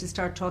really need to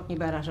start talking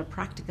about at a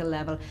practical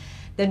level,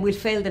 then we'll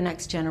fail the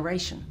next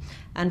generation.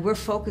 And we're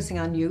focusing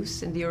on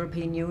youth in the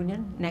European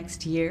Union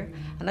next year,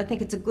 and I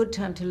think it's a good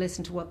time to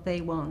listen to what they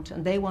want.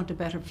 And they want a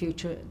better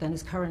future than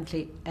is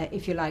currently,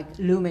 if you like,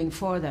 looming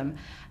for them.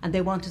 And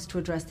they want us to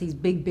address these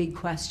big, big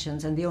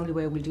questions, and the only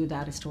way we'll do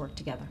that is to work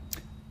together.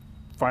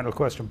 Final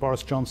question.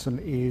 Boris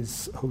Johnson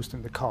is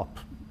hosting the COP.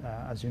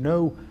 As you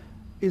know,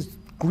 is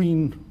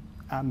green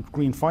and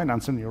green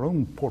finance in your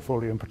own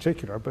portfolio in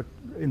particular, but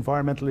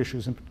environmental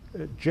issues in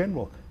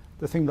general,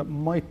 the thing that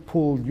might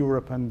pull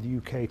Europe and the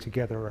UK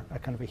together, a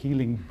kind of a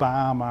healing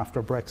balm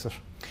after Brexit?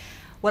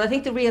 Well, I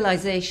think the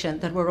realisation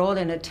that we're all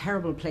in a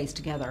terrible place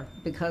together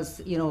because,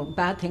 you know,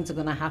 bad things are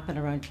going to happen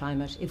around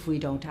climate if we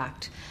don't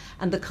act.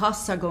 And the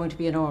costs are going to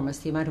be enormous,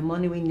 the amount of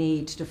money we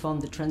need to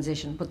fund the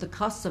transition, but the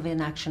costs of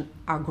inaction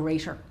are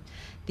greater.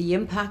 The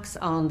impacts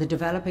on the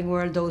developing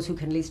world, those who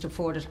can least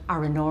afford it,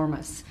 are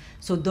enormous.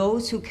 So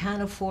those who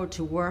can afford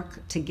to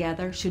work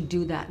together should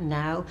do that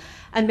now.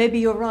 And maybe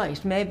you're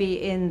right,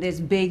 maybe in this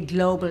big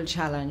global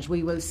challenge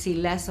we will see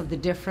less of the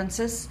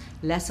differences,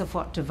 less of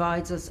what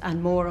divides us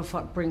and more of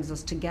what brings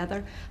us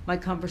together. My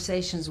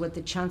conversations with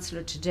the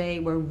Chancellor today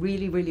were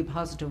really, really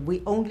positive.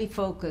 We only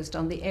focused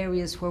on the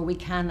areas where we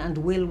can and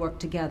will work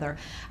together.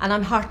 And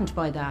I'm heartened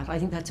by that. I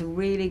think that's a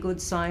really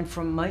good sign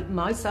from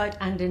my side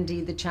and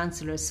indeed the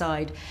Chancellor's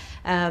side.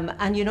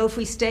 And you know, if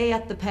we stay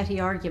at the petty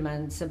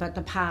arguments about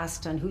the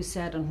past and who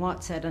said and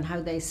what said and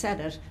how they said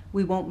it,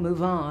 we won't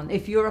move on.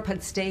 If Europe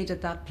had stayed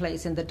at that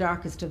place in the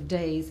darkest of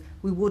days,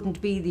 we wouldn't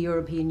be the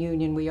European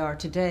Union we are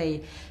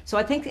today. So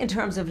I think in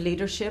terms of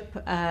leadership,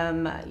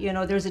 you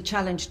know, there's a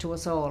challenge to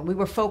us all. We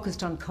were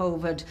focused on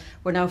COVID,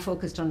 we're now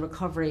focused on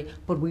recovery,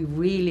 but we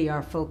really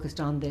are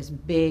focused on this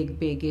big,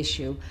 big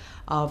issue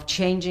of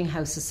changing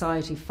how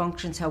society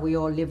functions, how we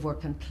all live,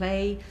 work and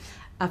play,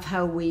 of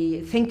how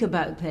we think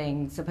about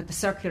things, about the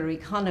circular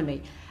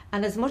economy.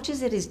 And as much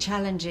as it is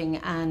challenging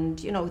and,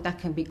 you know, that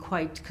can be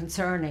quite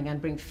concerning and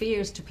bring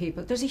fears to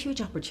people, there's a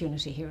huge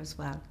opportunity here as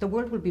well. The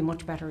world will be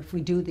much better if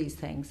we do these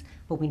things,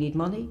 but we need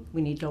money,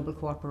 we need global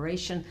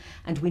cooperation,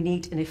 and we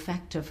need an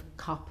effective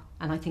COP,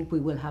 and I think we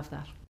will have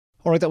that.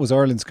 All right, that was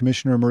Ireland's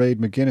Commissioner Mairead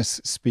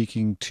McGuinness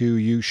speaking to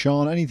you.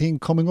 Sean, anything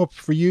coming up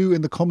for you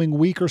in the coming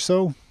week or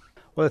so?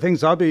 Well, the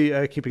things I'll be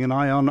keeping an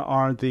eye on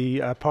are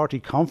the party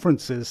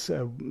conferences.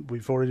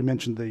 We've already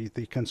mentioned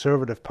the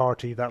Conservative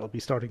Party. That'll be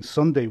starting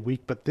Sunday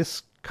week. But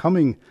this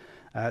coming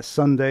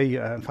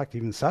Sunday, in fact,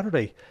 even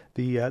Saturday,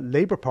 the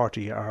Labour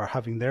Party are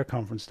having their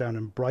conference down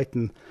in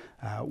Brighton,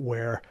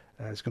 where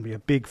there's going to be a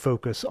big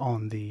focus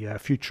on the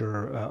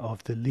future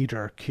of the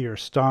leader, Keir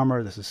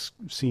Starmer. This is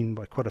seen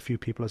by quite a few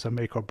people as a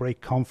make or break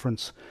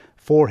conference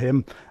for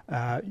him.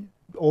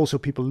 Also,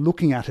 people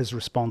looking at his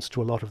response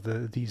to a lot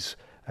of these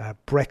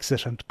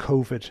Brexit and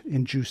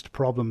COVID-induced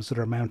problems that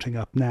are mounting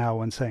up now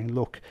and saying,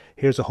 look,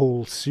 here's a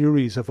whole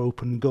series of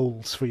open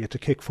goals for you to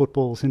kick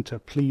footballs into.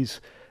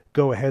 Please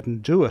go ahead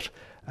and do it.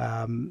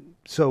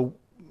 So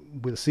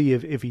we'll see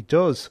if he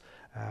does,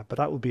 but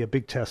that will be a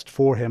big test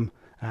for him.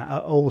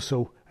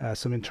 Also,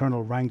 some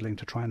internal wrangling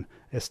to try and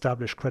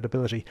establish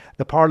credibility.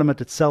 The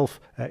Parliament itself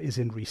is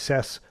in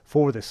recess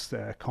for this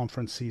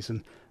conference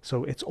season,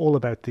 so it's all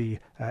about the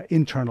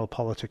internal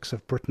politics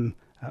of Britain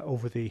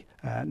over the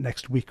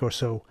next week or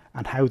so,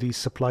 and how these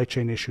supply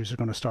chain issues are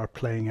going to start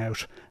playing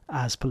out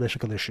as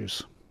political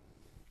issues.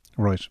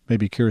 Right.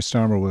 Maybe Keir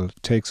Starmer will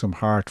take some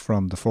heart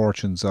from the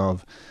fortunes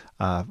of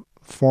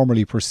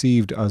formerly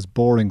perceived as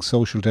boring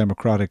social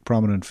democratic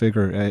prominent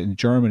figure in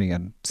Germany,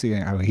 and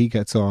seeing how he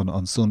gets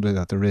on Sunday,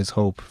 that there is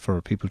hope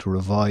for people to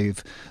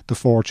revive the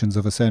fortunes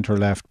of a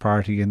centre-left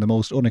party in the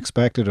most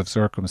unexpected of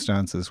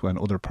circumstances when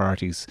other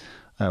parties'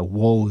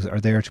 woes are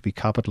there to be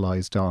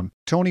capitalised on.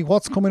 Tony,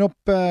 what's coming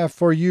up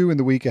for you in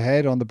the week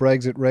ahead on the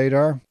Brexit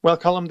radar? Well,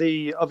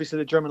 Colm, obviously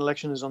the German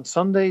election is on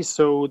Sunday,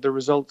 so the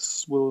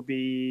results will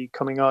be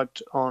coming out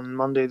on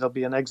Monday. There'll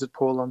be an exit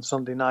poll on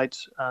Sunday night,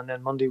 and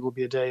then Monday will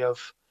be a day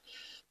of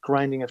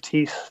grinding of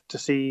teeth to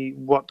see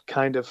what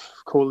kind of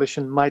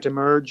coalition might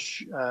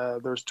emerge.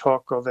 There's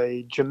talk of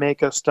a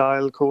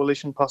Jamaica-style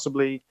coalition,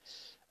 possibly.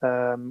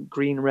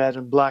 Green, red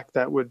and black.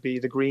 That would be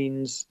the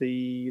Greens,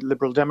 the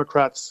Liberal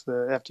Democrats,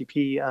 the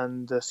FDP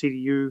and the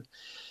CDU.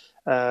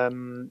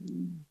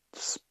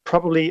 It's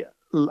probably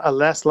a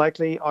less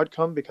likely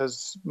outcome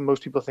because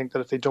most people think that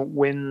if they don't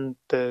win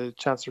the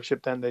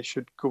chancellorship, then they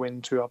should go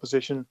into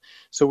opposition.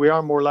 So we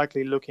are more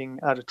likely looking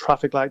at a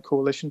traffic light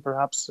coalition,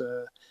 perhaps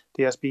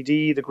the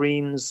SPD, the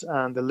Greens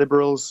and the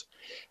Liberals,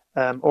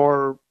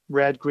 or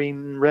red,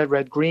 green,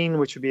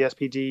 which would be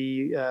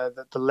SPD,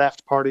 the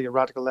left party, a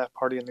radical left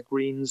party, and the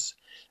Greens.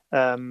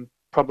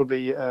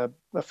 Probably a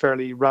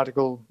fairly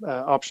radical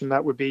option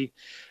that would be.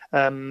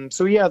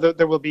 So yeah,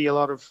 there will be a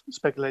lot of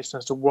speculation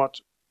as to what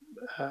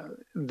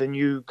the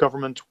new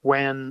government,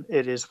 when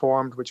it is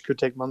formed, which could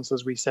take months,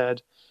 as we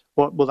said,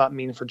 what will that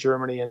mean for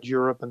Germany and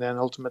Europe, and then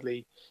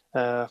ultimately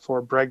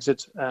for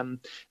Brexit.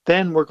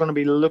 Then we're going to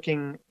be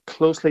looking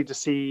closely to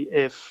see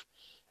if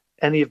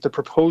any of the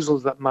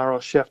proposals that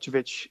Maroš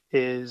Šefčovič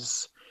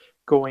is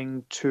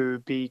going to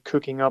be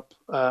cooking up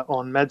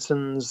on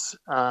medicines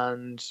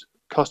and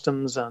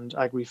customs and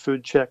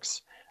agri-food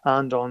checks,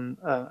 and on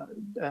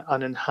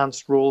an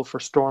enhanced role for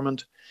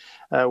Stormont,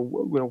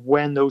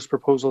 when those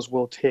proposals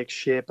will take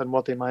shape and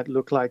what they might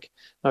look like.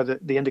 Now,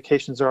 the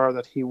indications are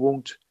that he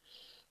won't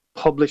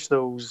publish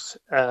those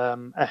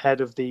ahead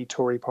of the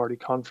Tory party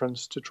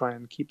conference to try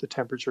and keep the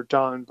temperature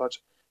down, but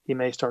he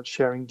may start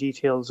sharing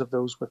details of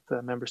those with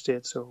the member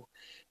states. So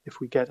if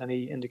we get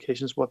any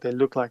indications what they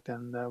look like,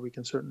 then we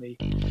can certainly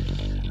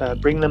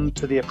bring them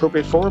to the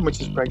appropriate forum, which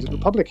is Brexit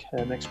Republic,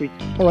 next week.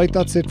 All right,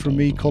 that's it from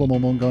me, Colm Ó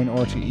Mongáin,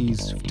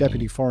 RTE's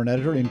Deputy Foreign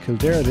Editor in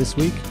Kildare this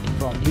week.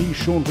 From me,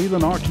 Sean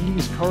Whelan,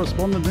 RTE's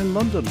correspondent in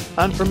London.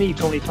 And from me,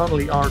 Tony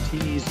Connolly,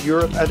 RTE's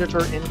Europe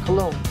Editor in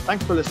Cologne.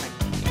 Thanks for listening.